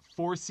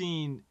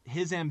forcing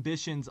his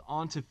ambitions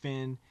onto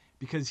Finn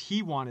because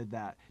he wanted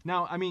that.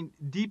 Now, I mean,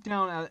 deep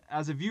down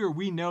as a viewer,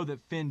 we know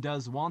that Finn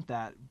does want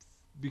that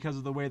because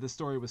of the way the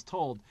story was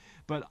told.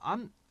 But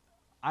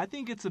I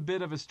think it's a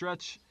bit of a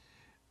stretch,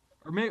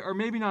 or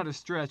maybe not a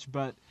stretch,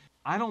 but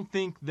I don't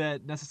think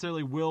that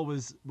necessarily Will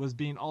was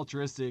being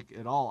altruistic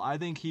at all. I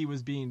think he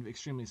was being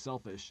extremely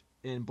selfish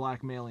in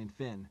blackmailing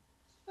Finn.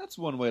 That's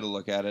one way to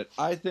look at it.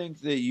 I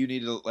think that you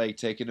need to like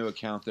take into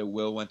account that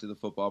Will went to the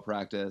football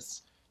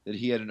practice, that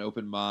he had an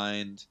open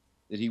mind,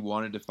 that he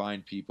wanted to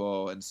find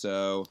people, and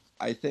so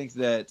I think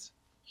that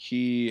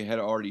he had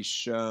already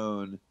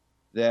shown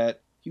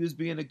that he was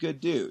being a good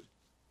dude,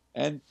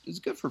 and it's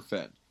good for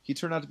Finn. He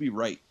turned out to be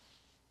right.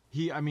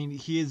 His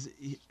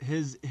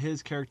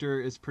character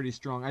is pretty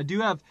strong. I do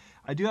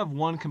have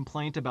one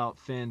complaint about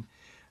Finn.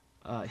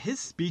 His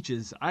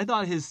speeches. I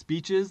thought his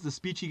speeches, the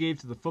speech he gave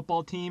to the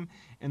football team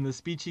and the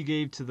speech he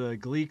gave to the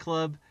Glee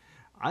Club,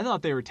 I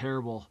thought they were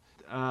terrible.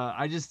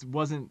 I just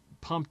wasn't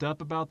pumped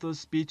up about those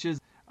speeches.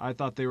 I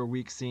thought they were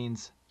weak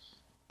scenes.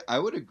 I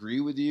would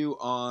agree with you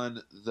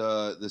on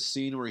the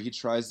scene where he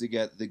tries to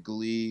get the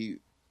Glee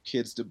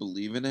kids to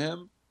believe in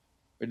him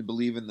and to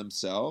believe in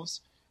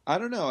themselves. I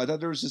don't know. I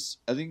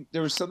think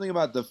there was something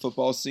about the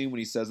football scene when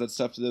he says that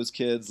stuff to those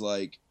kids,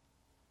 like,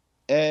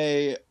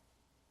 a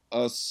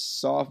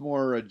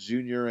sophomore or a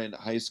junior in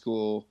high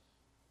school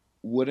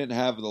wouldn't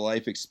have the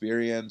life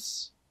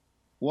experience.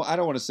 Well, I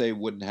don't want to say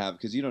wouldn't have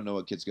because you don't know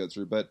what kids go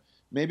through, but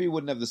maybe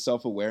wouldn't have the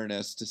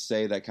self-awareness to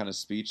say that kind of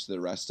speech to the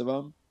rest of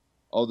them,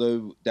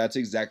 although that's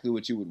exactly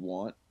what you would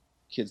want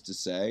kids to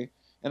say.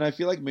 And I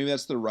feel like maybe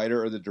that's the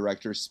writer or the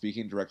director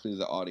speaking directly to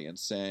the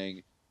audience,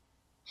 saying,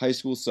 high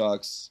school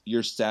sucks,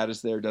 your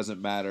status there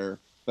doesn't matter,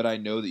 but I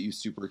know that you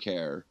super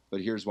care, but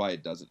here's why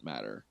it doesn't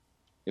matter,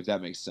 if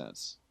that makes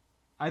sense.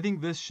 I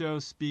think this show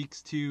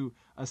speaks to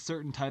a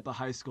certain type of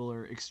high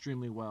schooler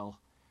extremely well.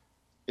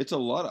 It's a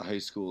lot of high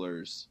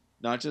schoolers,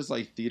 not just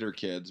like theater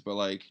kids, but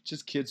like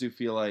just kids who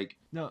feel like,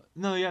 No,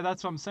 yeah,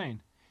 that's what I'm saying.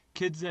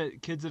 Kids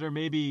that are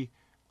maybe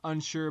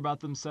unsure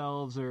about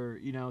themselves or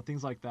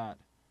things like that.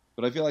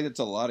 but I feel like it's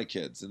a lot of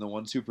kids, and the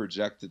ones who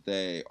project that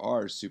they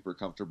are super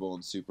comfortable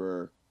and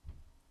super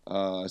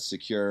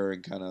secure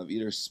and kind of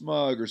either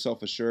smug or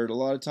self-assured. A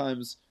lot of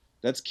times,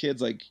 that's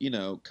kids like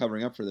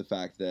covering up for the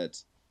fact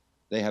that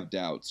they have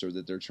doubts or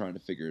that they're trying to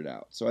figure it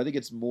out. So I think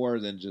it's more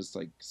than just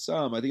like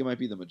some. I think it might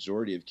be the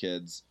majority of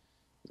kids.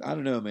 I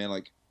don't know, man.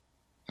 Like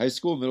high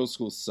school, middle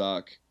school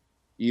suck,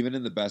 even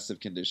in the best of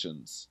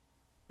conditions.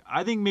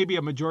 I think maybe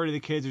a majority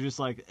of the kids are just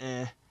like,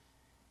 and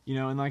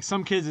like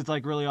some kids it's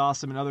like really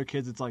awesome, and other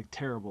kids it's like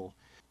terrible.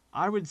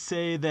 I would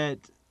say that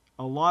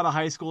a lot of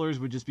high schoolers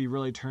would just be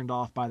really turned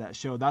off by that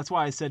show. That's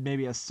why I said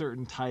maybe a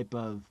certain type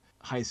of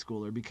high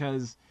schooler,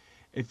 because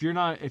if you're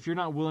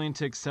not willing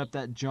to accept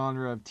that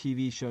genre of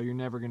TV show, you're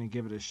never going to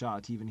give it a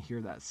shot to even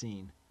hear that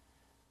scene.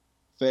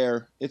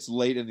 Fair. It's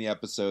late in the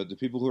episode. The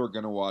people who are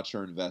going to watch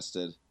are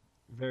invested.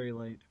 Very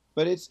late.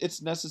 But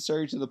it's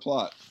necessary to the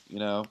plot,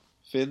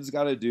 Finn's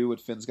got to do what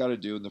Finn's got to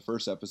do in the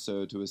first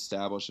episode to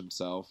establish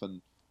himself.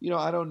 And,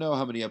 I don't know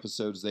how many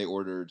episodes they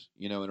ordered,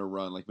 in a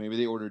run. Like, maybe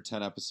they ordered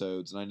 10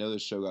 episodes, and I know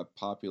this show got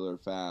popular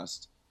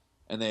fast,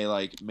 and they,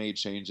 like, made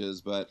changes.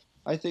 But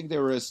I think they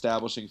were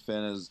establishing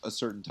Finn as a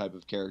certain type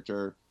of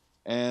character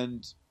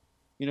and,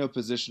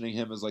 positioning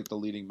him as, like, the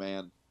leading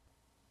man.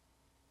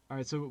 All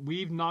right, so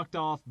we've knocked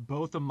off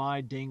both of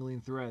my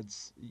dangling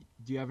threads.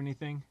 Do you have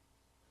anything?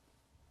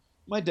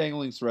 My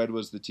dangling thread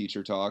was the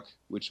teacher talk,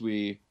 which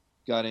we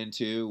got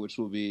into, which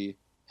will be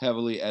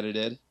heavily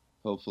edited,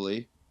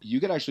 hopefully. You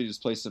could actually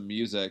just play some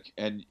music,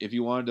 and if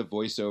you wanted to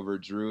voice over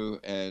Drew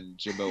and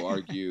Jimbo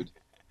argued,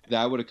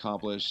 that would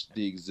accomplish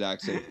the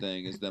exact same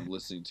thing as them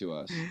listening to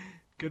us.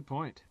 Good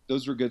point.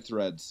 Those were good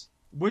threads.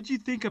 What'd you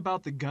think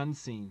about the gun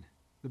scene?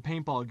 The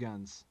paintball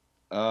guns?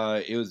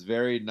 It was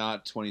very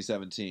not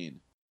 2017.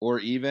 Or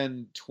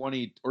even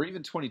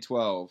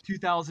 2012.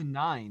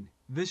 2009.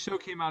 This show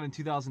came out in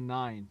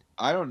 2009.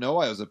 I don't know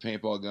why it was a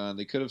paintball gun.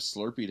 They could have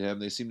Slurpeed him.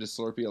 They seem to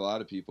Slurpee a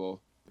lot of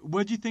people.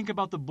 What'd you think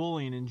about the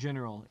bullying in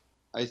general?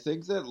 I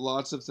think that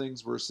lots of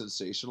things were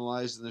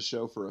sensationalized in the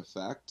show for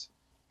effect.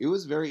 It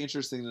was very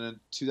interesting that in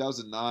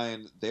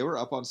 2009, they were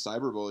up on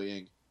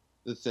cyberbullying.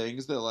 The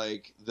things that,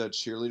 like, the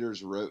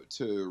cheerleaders wrote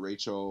to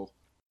Rachel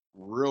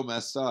real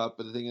messed up.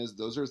 But the thing is,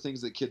 those are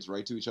things that kids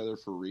write to each other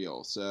for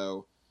real.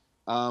 So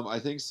I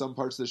think some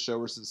parts of the show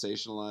were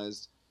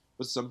sensationalized,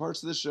 but some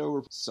parts of the show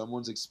were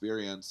someone's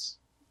experience.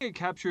 It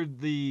captured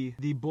the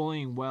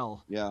bullying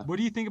well. Yeah. What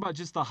do you think about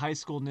just the high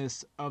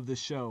schoolness of the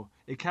show?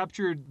 It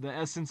captured the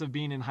essence of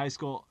being in high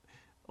school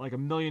like a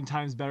million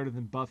times better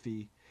than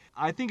Buffy.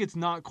 I think it's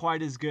not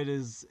quite as good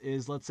as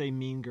let's say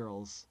Mean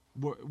Girls.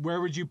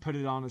 Where would you put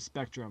it on a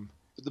spectrum?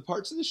 The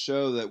parts of the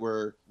show that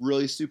were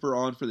really super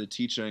on for the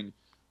teaching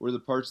were the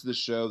parts of the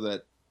show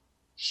that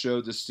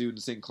showed the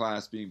students in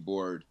class being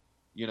bored.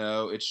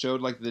 It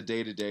showed like the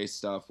day-to-day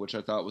stuff, which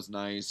I thought was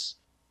nice.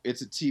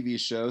 It's a TV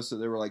show, so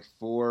there were like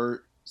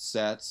 4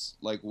 sets,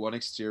 like 1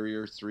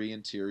 exterior, 3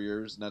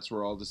 interiors, and that's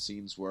where all the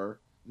scenes were.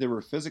 There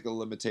were physical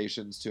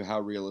limitations to how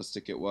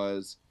realistic it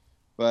was,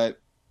 but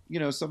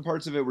some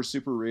parts of it were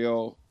super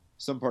real.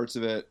 Some parts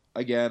of it,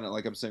 again,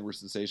 like I'm saying, were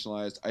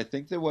sensationalized. I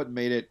think that what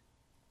made it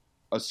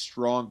a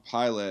strong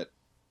pilot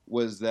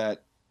was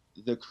that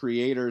the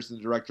creators and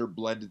the director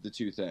blended the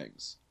two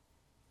things.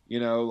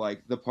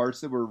 Like the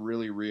parts that were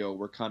really real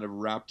were kind of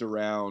wrapped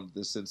around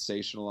the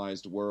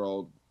sensationalized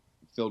world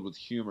filled with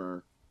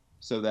humor,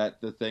 so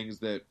that the things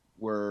that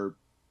were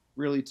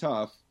really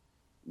tough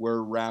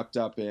were wrapped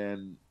up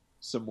in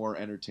some more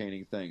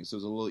entertaining things. So it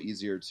was a little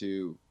easier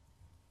to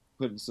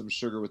put in some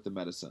sugar with the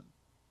medicine.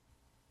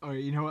 All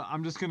right, you know what?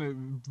 I'm just going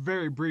to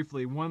very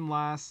briefly, one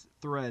last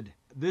thread.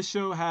 This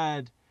show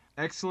had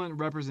excellent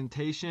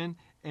representation,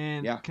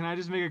 and Yeah. Can I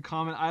just make a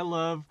comment? I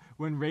love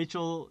when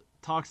Rachel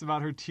talks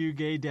about her 2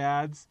 gay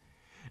dads,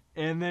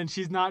 and then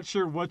she's not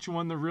sure which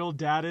one the real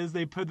dad is.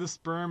 They put the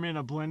sperm in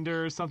a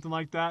blender or something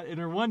like that, and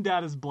her one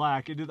dad is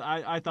black.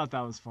 I thought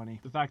that was funny.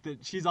 The fact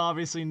that she's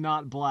obviously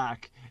not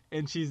black,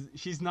 and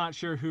she's not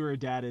sure who her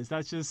dad is.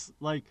 That's just,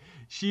 like,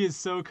 she is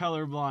so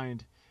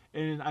colorblind,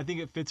 and I think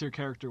it fits her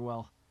character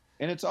well.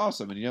 And it's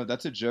awesome. And,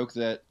 that's a joke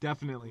that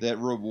Definitely. that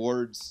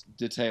rewards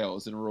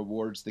details and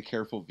rewards the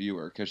careful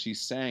viewer, because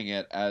she's saying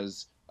it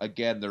as,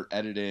 again, they're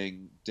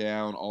editing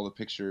down all the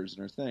pictures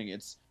and her thing.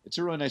 It's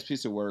a really nice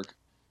piece of work.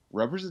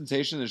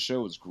 Representation of the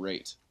show was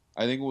great.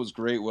 I think what was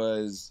great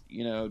was,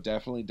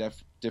 definitely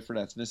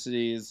different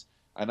ethnicities,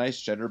 a nice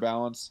gender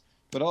balance,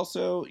 but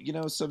also,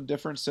 some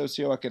different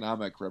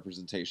socioeconomic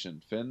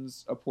representation.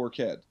 Finn's a poor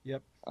kid.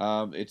 Yep.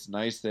 It's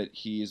nice that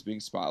he is being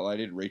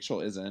spotlighted.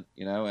 Rachel isn't,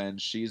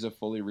 and she's a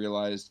fully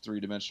realized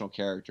 3-dimensional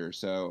character.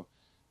 So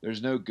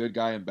there's no good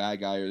guy and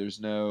bad guy, or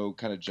there's no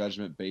kind of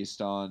judgment based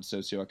on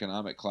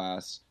socioeconomic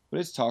class, but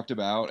it's talked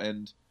about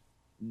and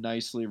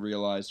nicely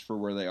realized for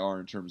where they are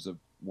in terms of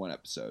one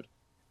episode.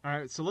 All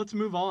right, so let's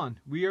move on.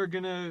 We are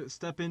going to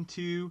step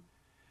into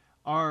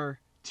our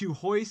to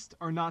hoist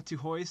or not to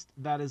hoist.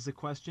 That is the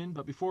question.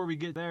 But before we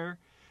get there,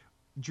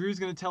 Drew's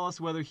going to tell us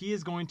whether he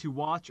is going to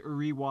watch or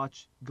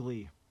rewatch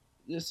Glee.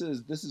 This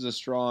is a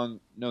strong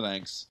no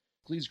thanks.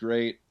 Glee's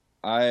great.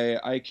 I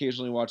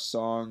occasionally watch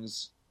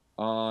songs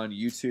on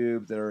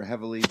YouTube that are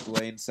heavily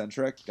Blaine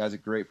centric. Guy's a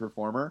great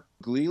performer.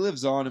 Glee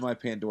lives on in my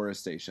Pandora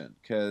station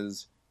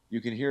because you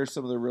can hear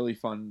some of the really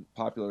fun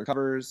popular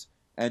covers,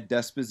 and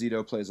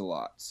Desposito plays a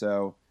lot.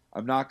 So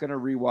I'm not going to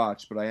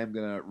rewatch, but I am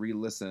going to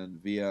re-listen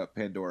via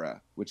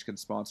Pandora, which can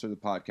sponsor the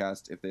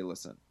podcast if they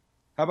listen.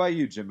 How about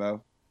you,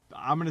 Jimbo?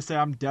 I'm going to say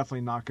I'm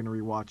definitely not going to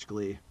rewatch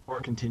Glee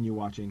or continue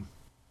watching.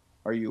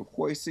 Are you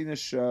hoisting the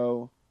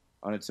show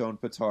on its own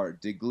petard?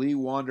 Did Glee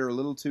wander a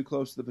little too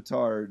close to the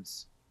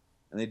petards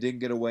and they didn't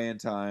get away in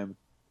time?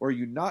 Or are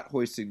you not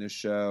hoisting the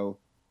show?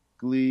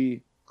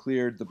 Glee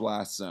cleared the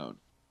blast zone.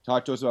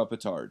 Talk to us about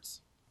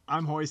petards.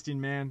 I'm hoisting,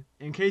 man.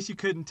 In case you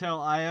couldn't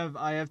tell, I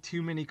have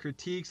too many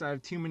critiques. I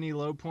have too many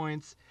low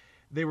points.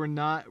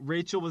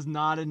 Rachel was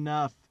not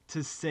enough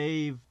to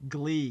save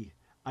Glee.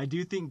 I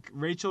do think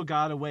Rachel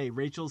got away.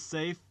 Rachel's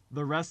safe.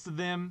 The rest of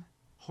them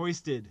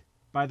hoisted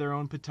by their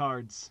own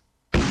petards.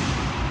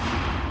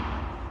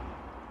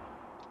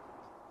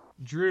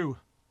 Drew.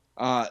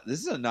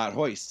 This is a not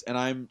hoist, and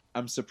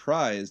I'm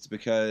surprised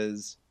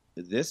because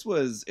this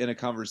was in a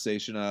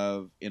conversation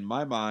of, in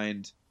my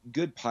mind,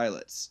 good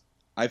pilots.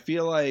 I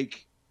feel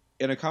like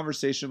in a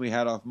conversation we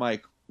had off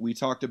mic, we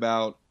talked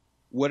about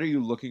what are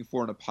you looking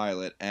for in a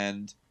pilot,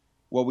 and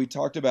what we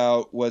talked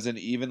about was an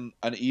even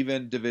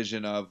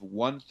division of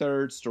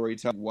 1/3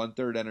 storytelling,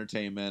 1/3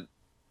 entertainment,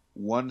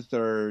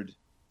 1/3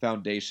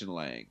 foundation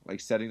laying,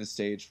 like setting the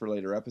stage for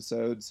later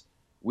episodes.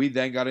 We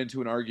then got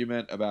into an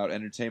argument about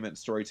entertainment and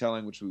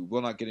storytelling, which we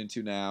will not get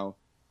into now.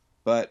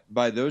 But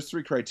by those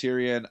three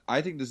criterion,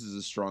 I think this is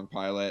a strong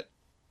pilot.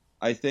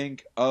 I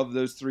think of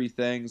those three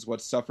things,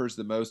 what suffers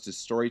the most is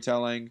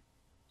storytelling.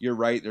 You're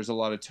right, there's a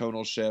lot of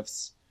tonal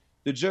shifts.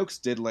 The jokes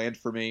did land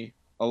for me.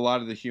 A lot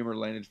of the humor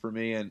landed for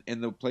me. And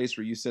in the place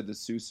where you said that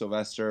Sue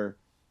Sylvester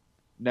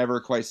never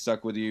quite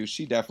stuck with you,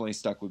 she definitely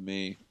stuck with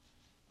me.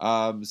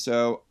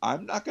 So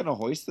I'm not going to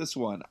hoist this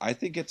one. I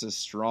think it's a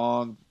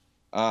strong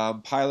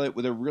pilot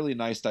with a really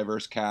nice,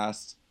 diverse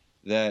cast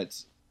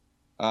that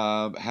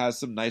has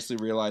some nicely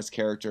realized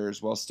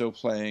characters while still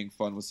playing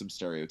fun with some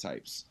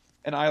stereotypes.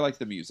 And I like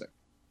the music.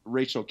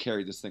 Rachel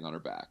carried this thing on her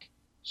back.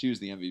 She was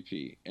the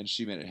MVP, and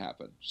she made it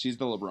happen. She's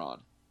the LeBron.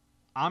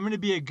 I'm going to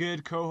be a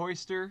good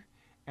co-hoister,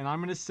 and I'm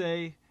going to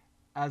say,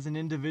 as an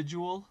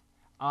individual,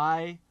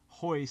 I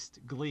hoist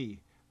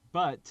Glee.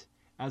 But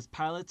as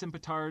Pilots and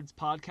Petards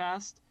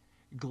podcast,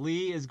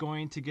 Glee is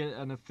going to get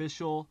an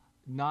official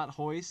not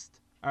hoist.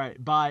 All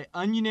right, by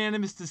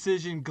ununanimous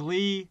decision,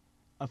 Glee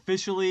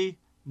officially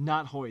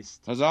not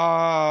hoist.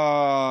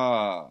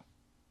 Huzzah!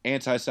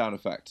 Anti-sound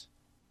effect.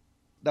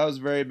 That was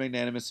very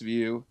magnanimous of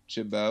you,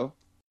 Jimbo.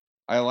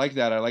 I like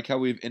that. I like how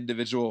we have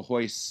individual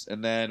hoists,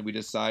 and then we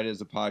decide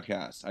as a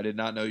podcast. I did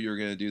not know you were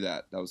going to do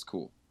that. That was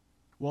cool.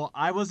 Well,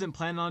 I wasn't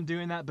planning on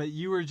doing that, but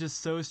you were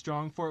just so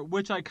strong for it,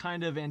 which I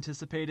kind of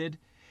anticipated.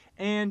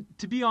 And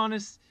to be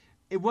honest,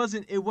 it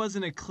wasn't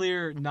a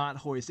clear not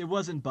hoist. It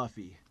wasn't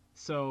Buffy.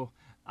 So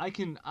I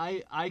can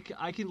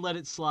let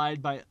it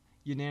slide by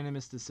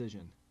unanimous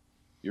decision.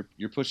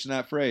 You're pushing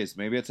that phrase.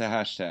 Maybe it's a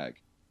hashtag.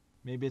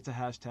 Maybe it's a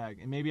hashtag,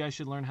 and maybe I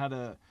should learn how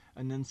to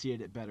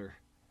enunciate it better.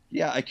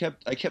 Yeah, I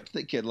kept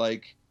thinking,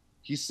 like,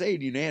 he's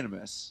saying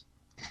unanimous.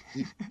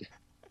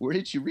 Where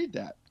did you read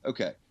that?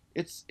 Okay,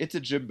 it's a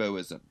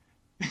Jimboism.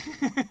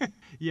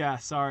 Yeah,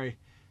 sorry.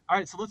 All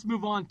right, so let's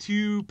move on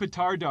to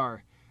Petardar.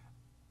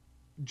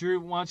 Drew,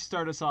 why don't you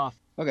start us off?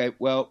 Okay,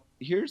 well,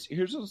 here's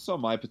what's on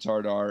my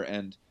Petardar,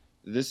 and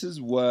this is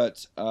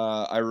what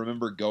I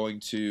remember going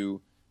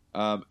to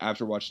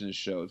after watching this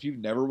show. If you've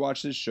never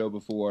watched this show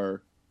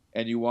before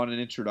and you want an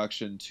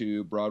introduction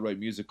to Broadway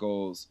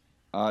musicals,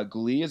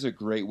 Glee is a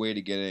great way to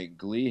get in.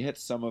 Glee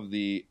hits some of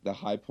the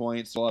high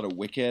points, a lot of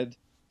Wicked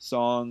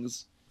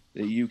songs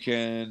that you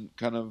can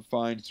kind of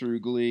find through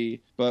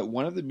Glee. But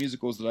one of the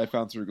musicals that I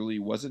found through Glee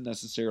wasn't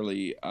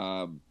necessarily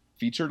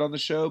featured on the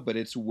show, but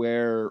it's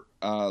where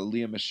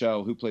Lea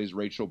Michele, who plays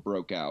Rachel,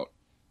 broke out.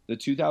 The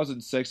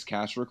 2006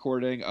 cast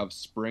recording of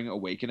Spring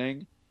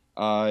Awakening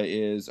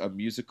is a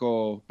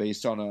musical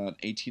based on an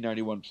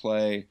 1891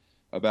 play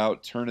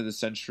about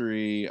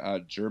turn-of-the-century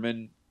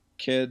German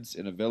kids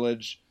in a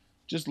village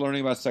just learning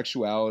about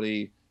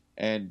sexuality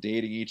and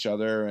dating each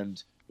other.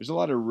 And there's a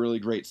lot of really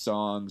great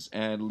songs.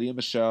 And Lea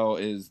Michele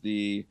is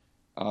the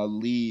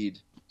lead,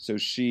 so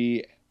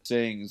she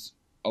sings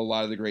a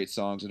lot of the great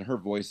songs, and her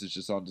voice is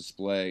just on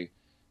display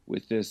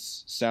with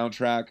this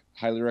soundtrack.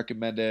 Highly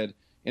recommended.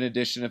 In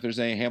addition, if there's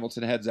any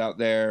Hamilton heads out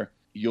there,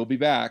 You'll Be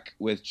Back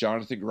with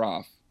Jonathan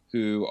Groff,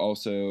 who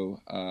also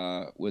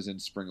was in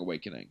Spring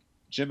Awakening.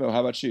 Jimbo, how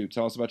about you?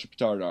 Tell us about your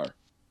petardar.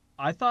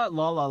 I thought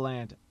La La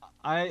Land.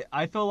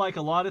 I felt like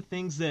a lot of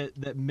things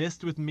that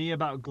missed with me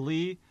about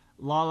Glee,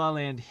 La La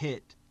Land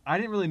hit. I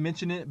didn't really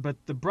mention it, but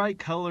the bright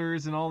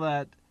colors and all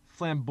that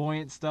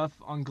flamboyant stuff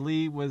on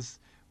Glee was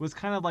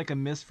kind of like a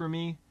miss for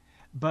me,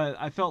 but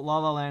I felt La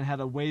La Land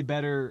had a way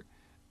better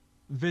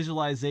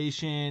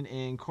visualization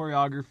and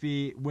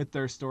choreography with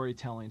their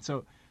storytelling.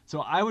 So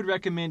I would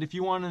recommend, if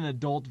you want an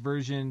adult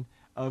version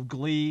of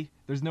Glee,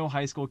 there's no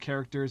high school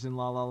characters in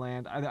La La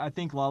Land. I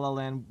think La La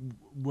Land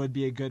would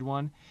be a good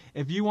one.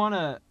 If you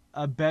want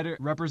a better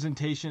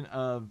representation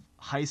of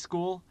high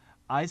school,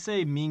 I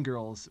say Mean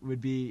Girls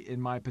would be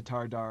in my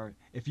petardar.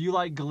 If you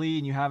like Glee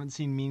and you haven't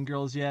seen Mean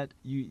Girls yet,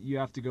 you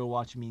have to go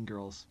watch Mean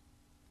Girls.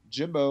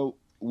 Jimbo,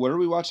 what are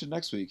we watching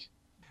next week?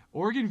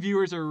 Oregon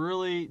viewers are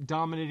really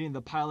dominating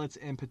the Pilots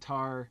and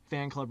Petar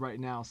fan club right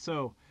now.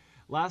 So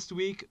last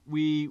week,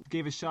 we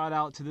gave a shout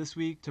out to this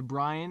week to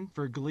Brian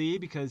for Glee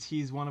because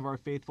he's one of our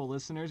faithful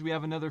listeners. We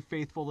have another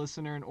faithful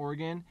listener in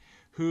Oregon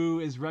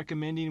who is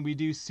recommending we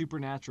do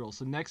Supernatural.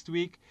 So next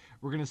week,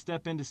 we're going to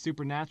step into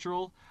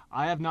Supernatural.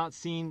 I have not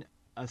seen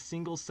a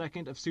single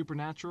second of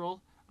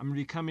Supernatural. I'm going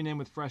to be coming in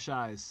with fresh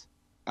eyes.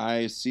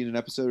 I've seen an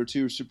episode or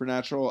two of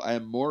Supernatural. I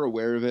am more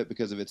aware of it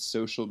because of its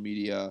social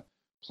media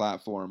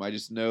platform. I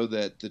just know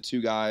that the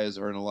two guys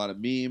are in a lot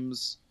of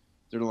memes.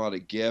 They're in a lot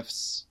of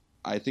GIFs.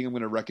 I think I'm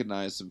going to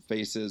recognize some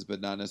faces,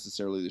 but not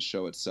necessarily the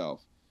show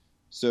itself.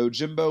 So,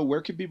 Jimbo,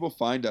 where can people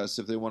find us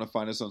if they want to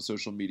find us on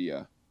social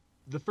media?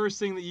 The first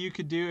thing that you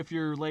could do if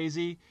you're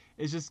lazy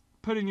is just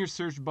put in your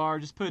search bar,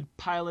 just put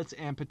Pilots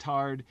and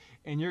Petard,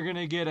 and you're going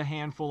to get a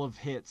handful of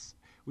hits.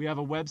 We have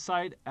a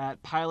website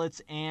at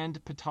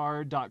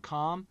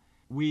pilotsandpetard.com.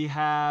 We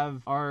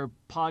have our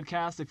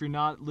podcast. If you're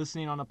not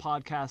listening on a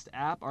podcast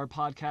app, our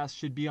podcast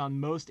should be on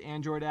most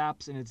Android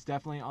apps, and it's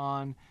definitely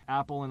on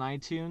Apple and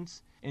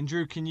iTunes. And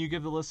Drew, can you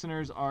give the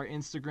listeners our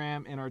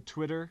Instagram and our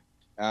Twitter?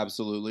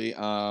 Absolutely.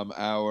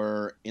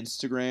 Our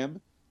Instagram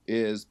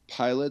is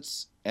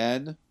Pilots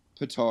and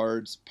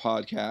Petards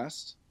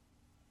Podcast.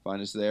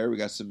 Find us there. We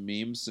got some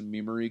memes, some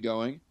memery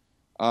going.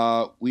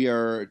 We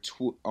are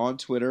on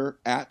Twitter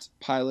at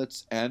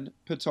Pilots and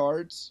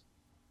Petards.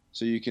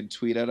 So you can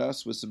tweet at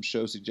us with some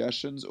show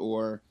suggestions,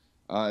 or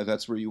if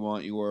that's where you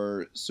want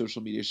your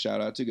social media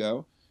shout out to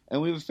go. And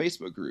we have a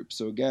Facebook group.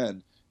 So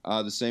again,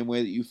 the same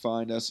way that you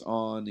find us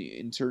on the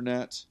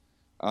internet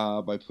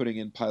by putting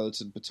in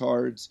Pilots and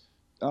Petards,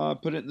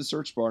 put it in the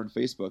search bar on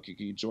Facebook. You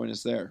can join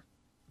us there.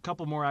 A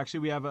couple more, actually.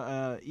 We have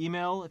an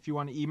email. If you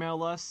want to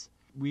email us,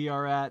 we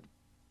are at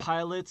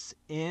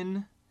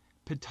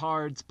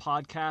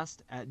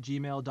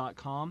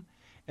pilotsinpetardspodcast@gmail.com.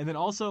 And then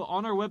also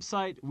on our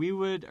website,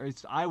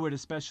 I would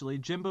especially,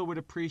 Jimbo would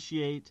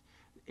appreciate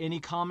any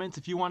comments.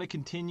 If you want to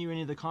continue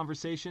any of the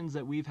conversations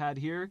that we've had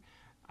here,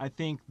 I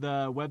think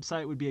the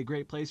website would be a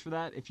great place for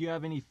that. If you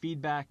have any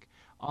feedback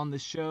on the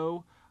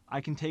show,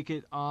 I can take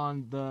it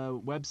on the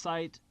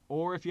website.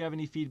 Or if you have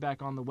any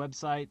feedback on the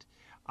website,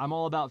 I'm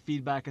all about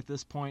feedback at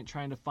this point,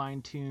 trying to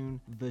fine-tune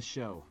the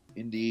show.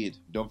 Indeed.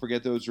 Don't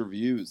forget those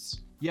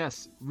reviews.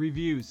 Yes,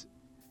 reviews.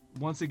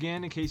 Once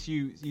again, in case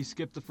you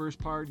skipped the first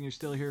part and you're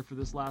still here for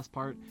this last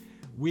part,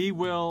 we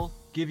will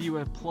give you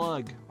a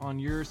plug on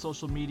your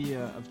social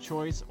media of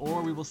choice,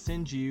 or we will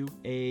send you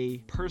a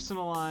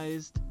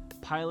personalized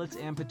Pilots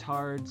and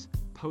Petards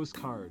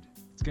postcard.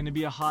 It's going to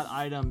be a hot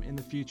item in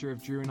the future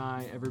if Drew and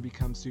I ever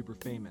become super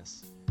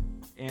famous.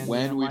 And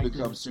when we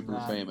become super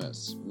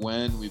famous.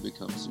 When we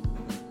become super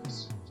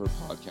famous for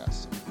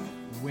podcasting.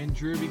 When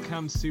Drew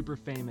becomes super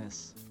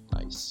famous.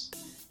 Nice.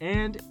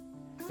 And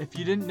if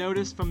you didn't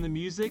notice from the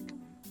music,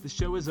 the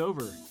show is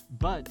over.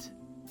 But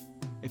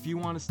if you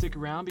want to stick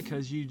around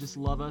because you just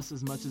love us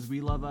as much as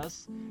we love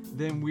us,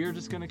 then we're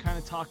just going to kind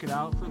of talk it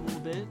out for a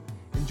little bit.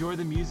 Enjoy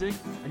the music.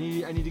 I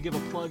need to give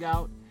a plug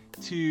out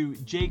to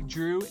Jake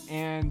Drew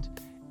and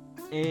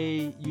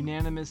a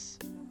unanimous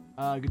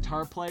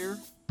guitar player.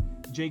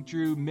 Jake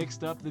Drew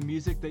mixed up the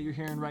music that you're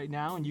hearing right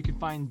now, and you can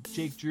find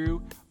Jake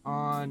Drew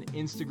on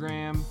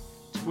Instagram,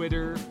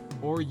 Twitter,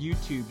 or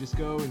YouTube. Just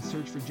go and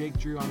search for Jake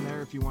Drew on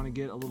there if you want to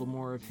get a little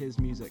more of his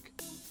music.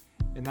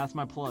 And that's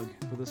my plug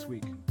for this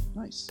week.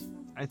 Nice.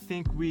 I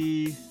think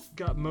we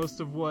got most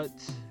of what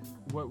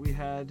we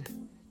had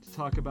to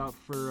talk about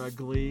for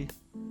Glee.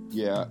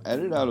 Yeah,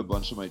 edit out a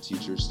bunch of my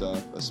teacher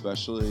stuff,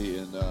 especially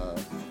in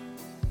the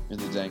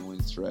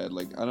dangling thread.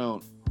 Like,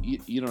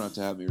 you don't have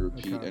to have me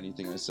repeat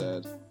anything I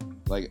said.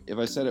 Like, if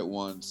I said it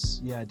once.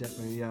 Yeah,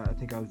 definitely. Yeah, I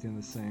think I was doing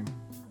the same.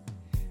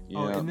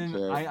 Yeah, and then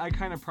I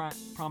kind of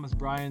promised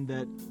Brian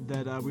that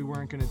we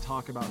weren't going to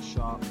talk about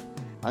Shop.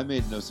 I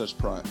made no such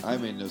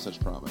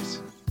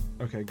promise.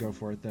 Okay, go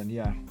for it then.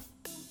 Yeah.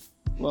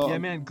 Well, yeah,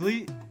 man,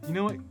 Glee. You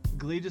know what?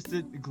 Glee just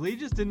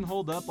didn't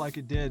hold up like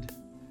it did,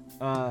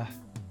 or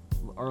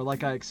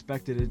like I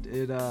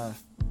expected.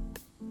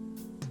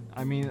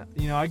 I mean,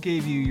 you know, I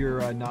gave you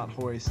your not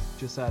hoist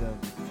just out of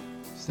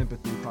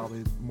sympathy,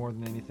 probably more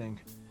than anything.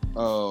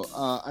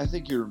 I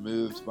think you're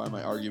moved by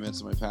my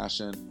arguments and my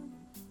passion.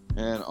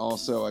 And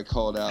also I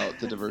called out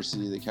the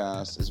diversity of the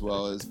cast as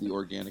well as the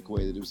organic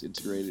way that it was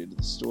integrated into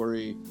the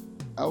story.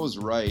 I was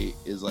right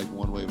is like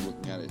one way of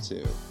looking at it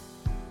too.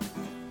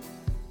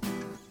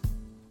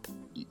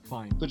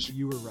 Fine, but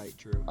you were right,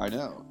 Drew. I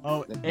know.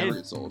 Oh, that never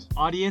gets old.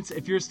 Audience,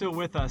 if you're still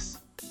with us,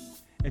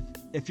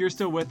 if you're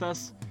still with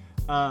us,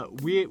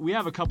 we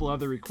have a couple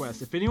other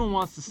requests. If anyone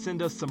wants to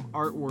send us some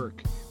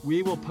artwork,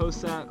 we will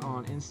post that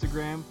on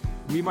Instagram.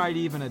 We might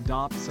even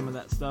adopt some of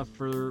that stuff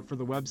for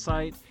the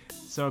website.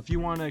 So if you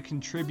want to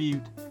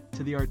contribute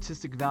to the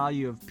artistic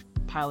value of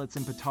Pilots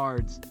and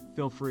Petards,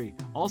 feel free.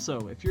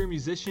 Also, if you're a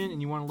musician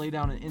and you want to lay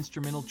down an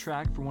instrumental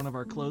track for one of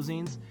our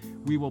closings,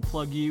 we will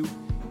plug you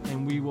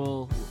and we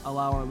will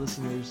allow our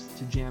listeners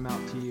to jam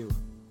out to you.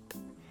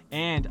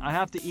 And I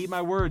have to eat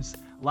my words.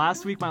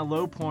 Last week, my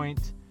low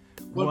point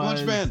One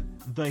was Punch Man.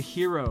 The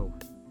Hero,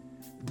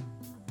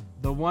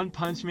 the One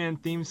Punch Man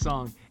theme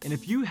song. And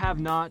if you have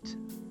not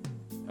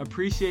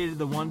appreciated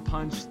the One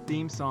Punch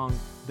theme song,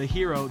 The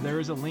Hero, there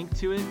is a link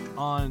to it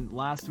on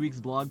last week's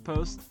blog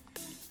post.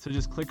 So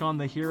just click on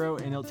The Hero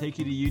and it'll take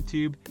you to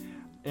YouTube.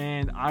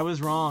 And I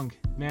was wrong.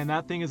 Man,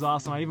 that thing is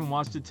awesome. I even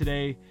watched it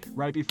today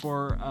right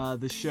before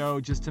the show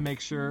just to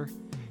make sure.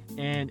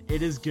 And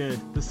it is good.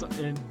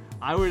 And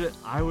I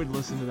would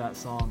listen to that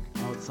song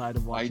outside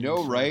of watching. I know,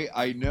 the show. right?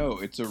 I know.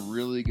 It's a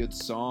really good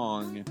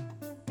song.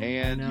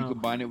 And you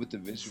combine it with the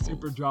visuals.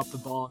 Super drop the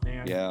ball,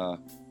 man. Yeah.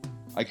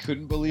 I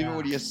couldn't believe it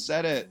when you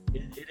said it.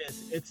 It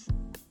is. It's.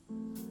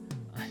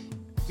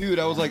 Dude,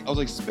 I was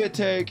like, spit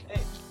take.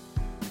 Hey.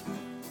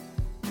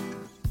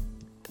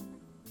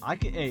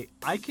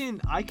 I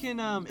can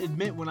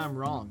admit when I'm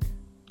wrong.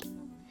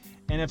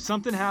 And if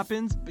something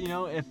happens,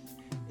 if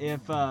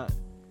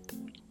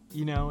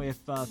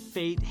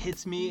fate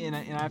hits me and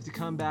I have to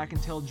come back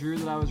and tell Drew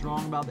that I was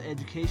wrong about the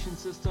education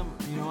system,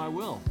 I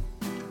will.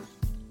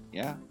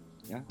 Yeah.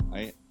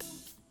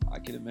 I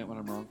can admit when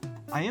I'm wrong.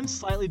 I am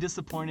slightly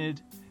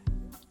disappointed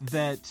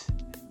that,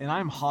 and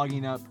I'm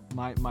hogging up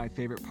my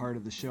favorite part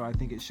of the show. I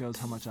think it shows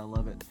how much I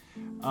love it.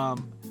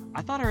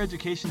 I thought our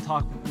education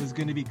talk was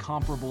going to be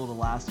comparable to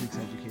last week's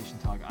education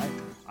talk.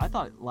 I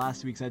thought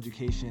last week's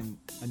education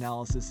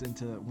analysis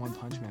into One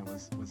Punch Man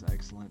was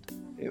excellent.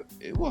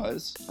 It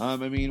was.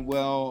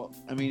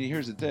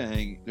 Here's the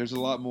thing. There's a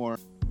lot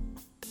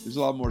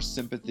more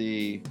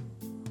sympathy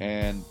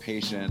and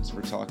patience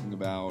for talking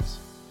about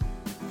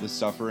the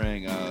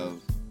suffering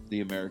of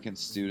the American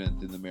student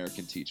than the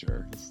American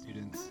teacher. The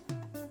students.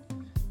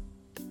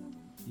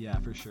 Yeah,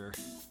 for sure.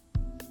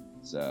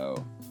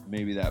 So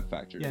maybe that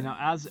factored. Yeah. in. Now,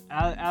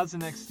 as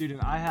an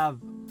ex-student, I have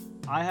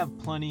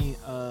plenty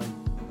of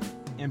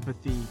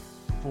empathy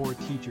for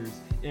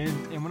teachers,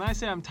 and when I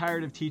say I'm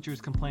tired of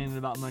teachers complaining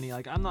about money,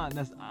 like I'm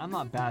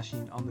not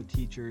bashing on the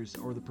teachers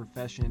or the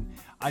profession.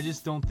 I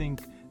just don't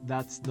think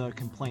that's the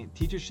complaint.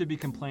 Teachers should be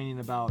complaining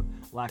about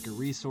lack of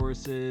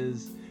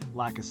resources,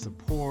 lack of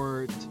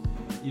support,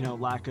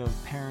 lack of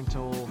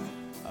parental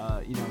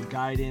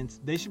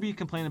guidance. They should be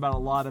complaining about a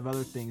lot of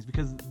other things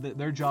because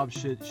their job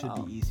should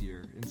be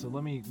easier. And so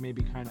let me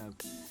maybe kind of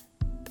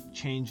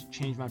change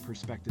my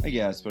perspective. I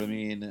guess, but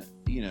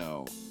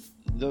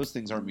those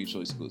things aren't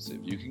mutually exclusive.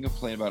 You can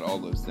complain about all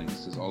those things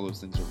because all those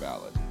things are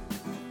valid.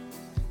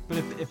 But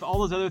if all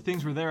those other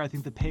things were there, I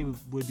think the pay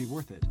would be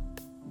worth it.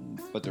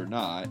 But they're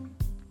not.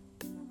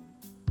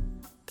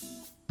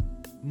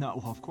 No,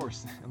 well, of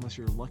course, unless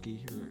you're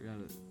lucky or at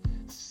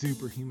a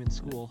superhuman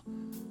school.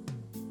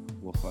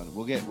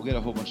 We'll get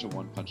a whole bunch of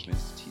One Punch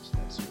Mans to teach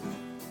that school.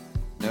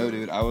 No,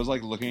 dude, I was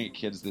like looking at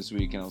kids this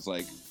week and I was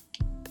like,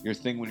 your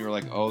thing when you were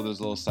like, oh, those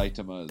little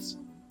Saitamas.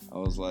 I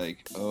was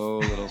like, oh,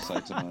 little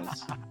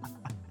Saitamas.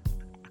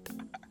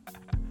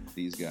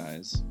 These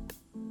guys.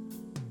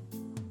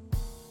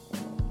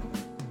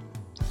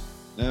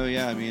 No,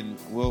 yeah,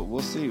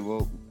 we'll see.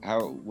 We'll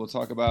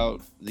talk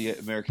about the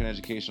American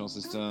educational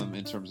system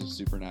in terms of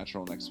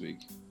supernatural next week.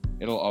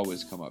 It'll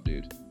always come up,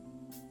 dude.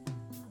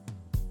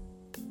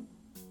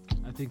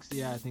 I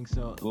think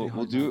so.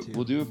 We'll do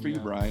it for you,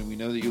 Brian. We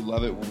know that you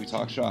love it when we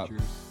talk shop.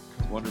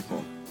 It's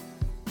wonderful.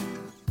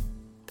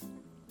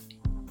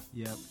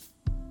 Yep.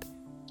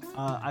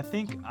 I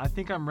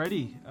think I'm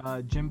ready.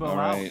 Jimbo All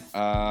out.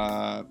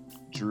 right.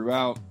 Drew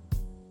out.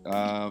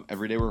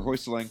 Every day we're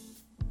hoistling.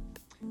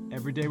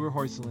 Every day we're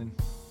hoistling.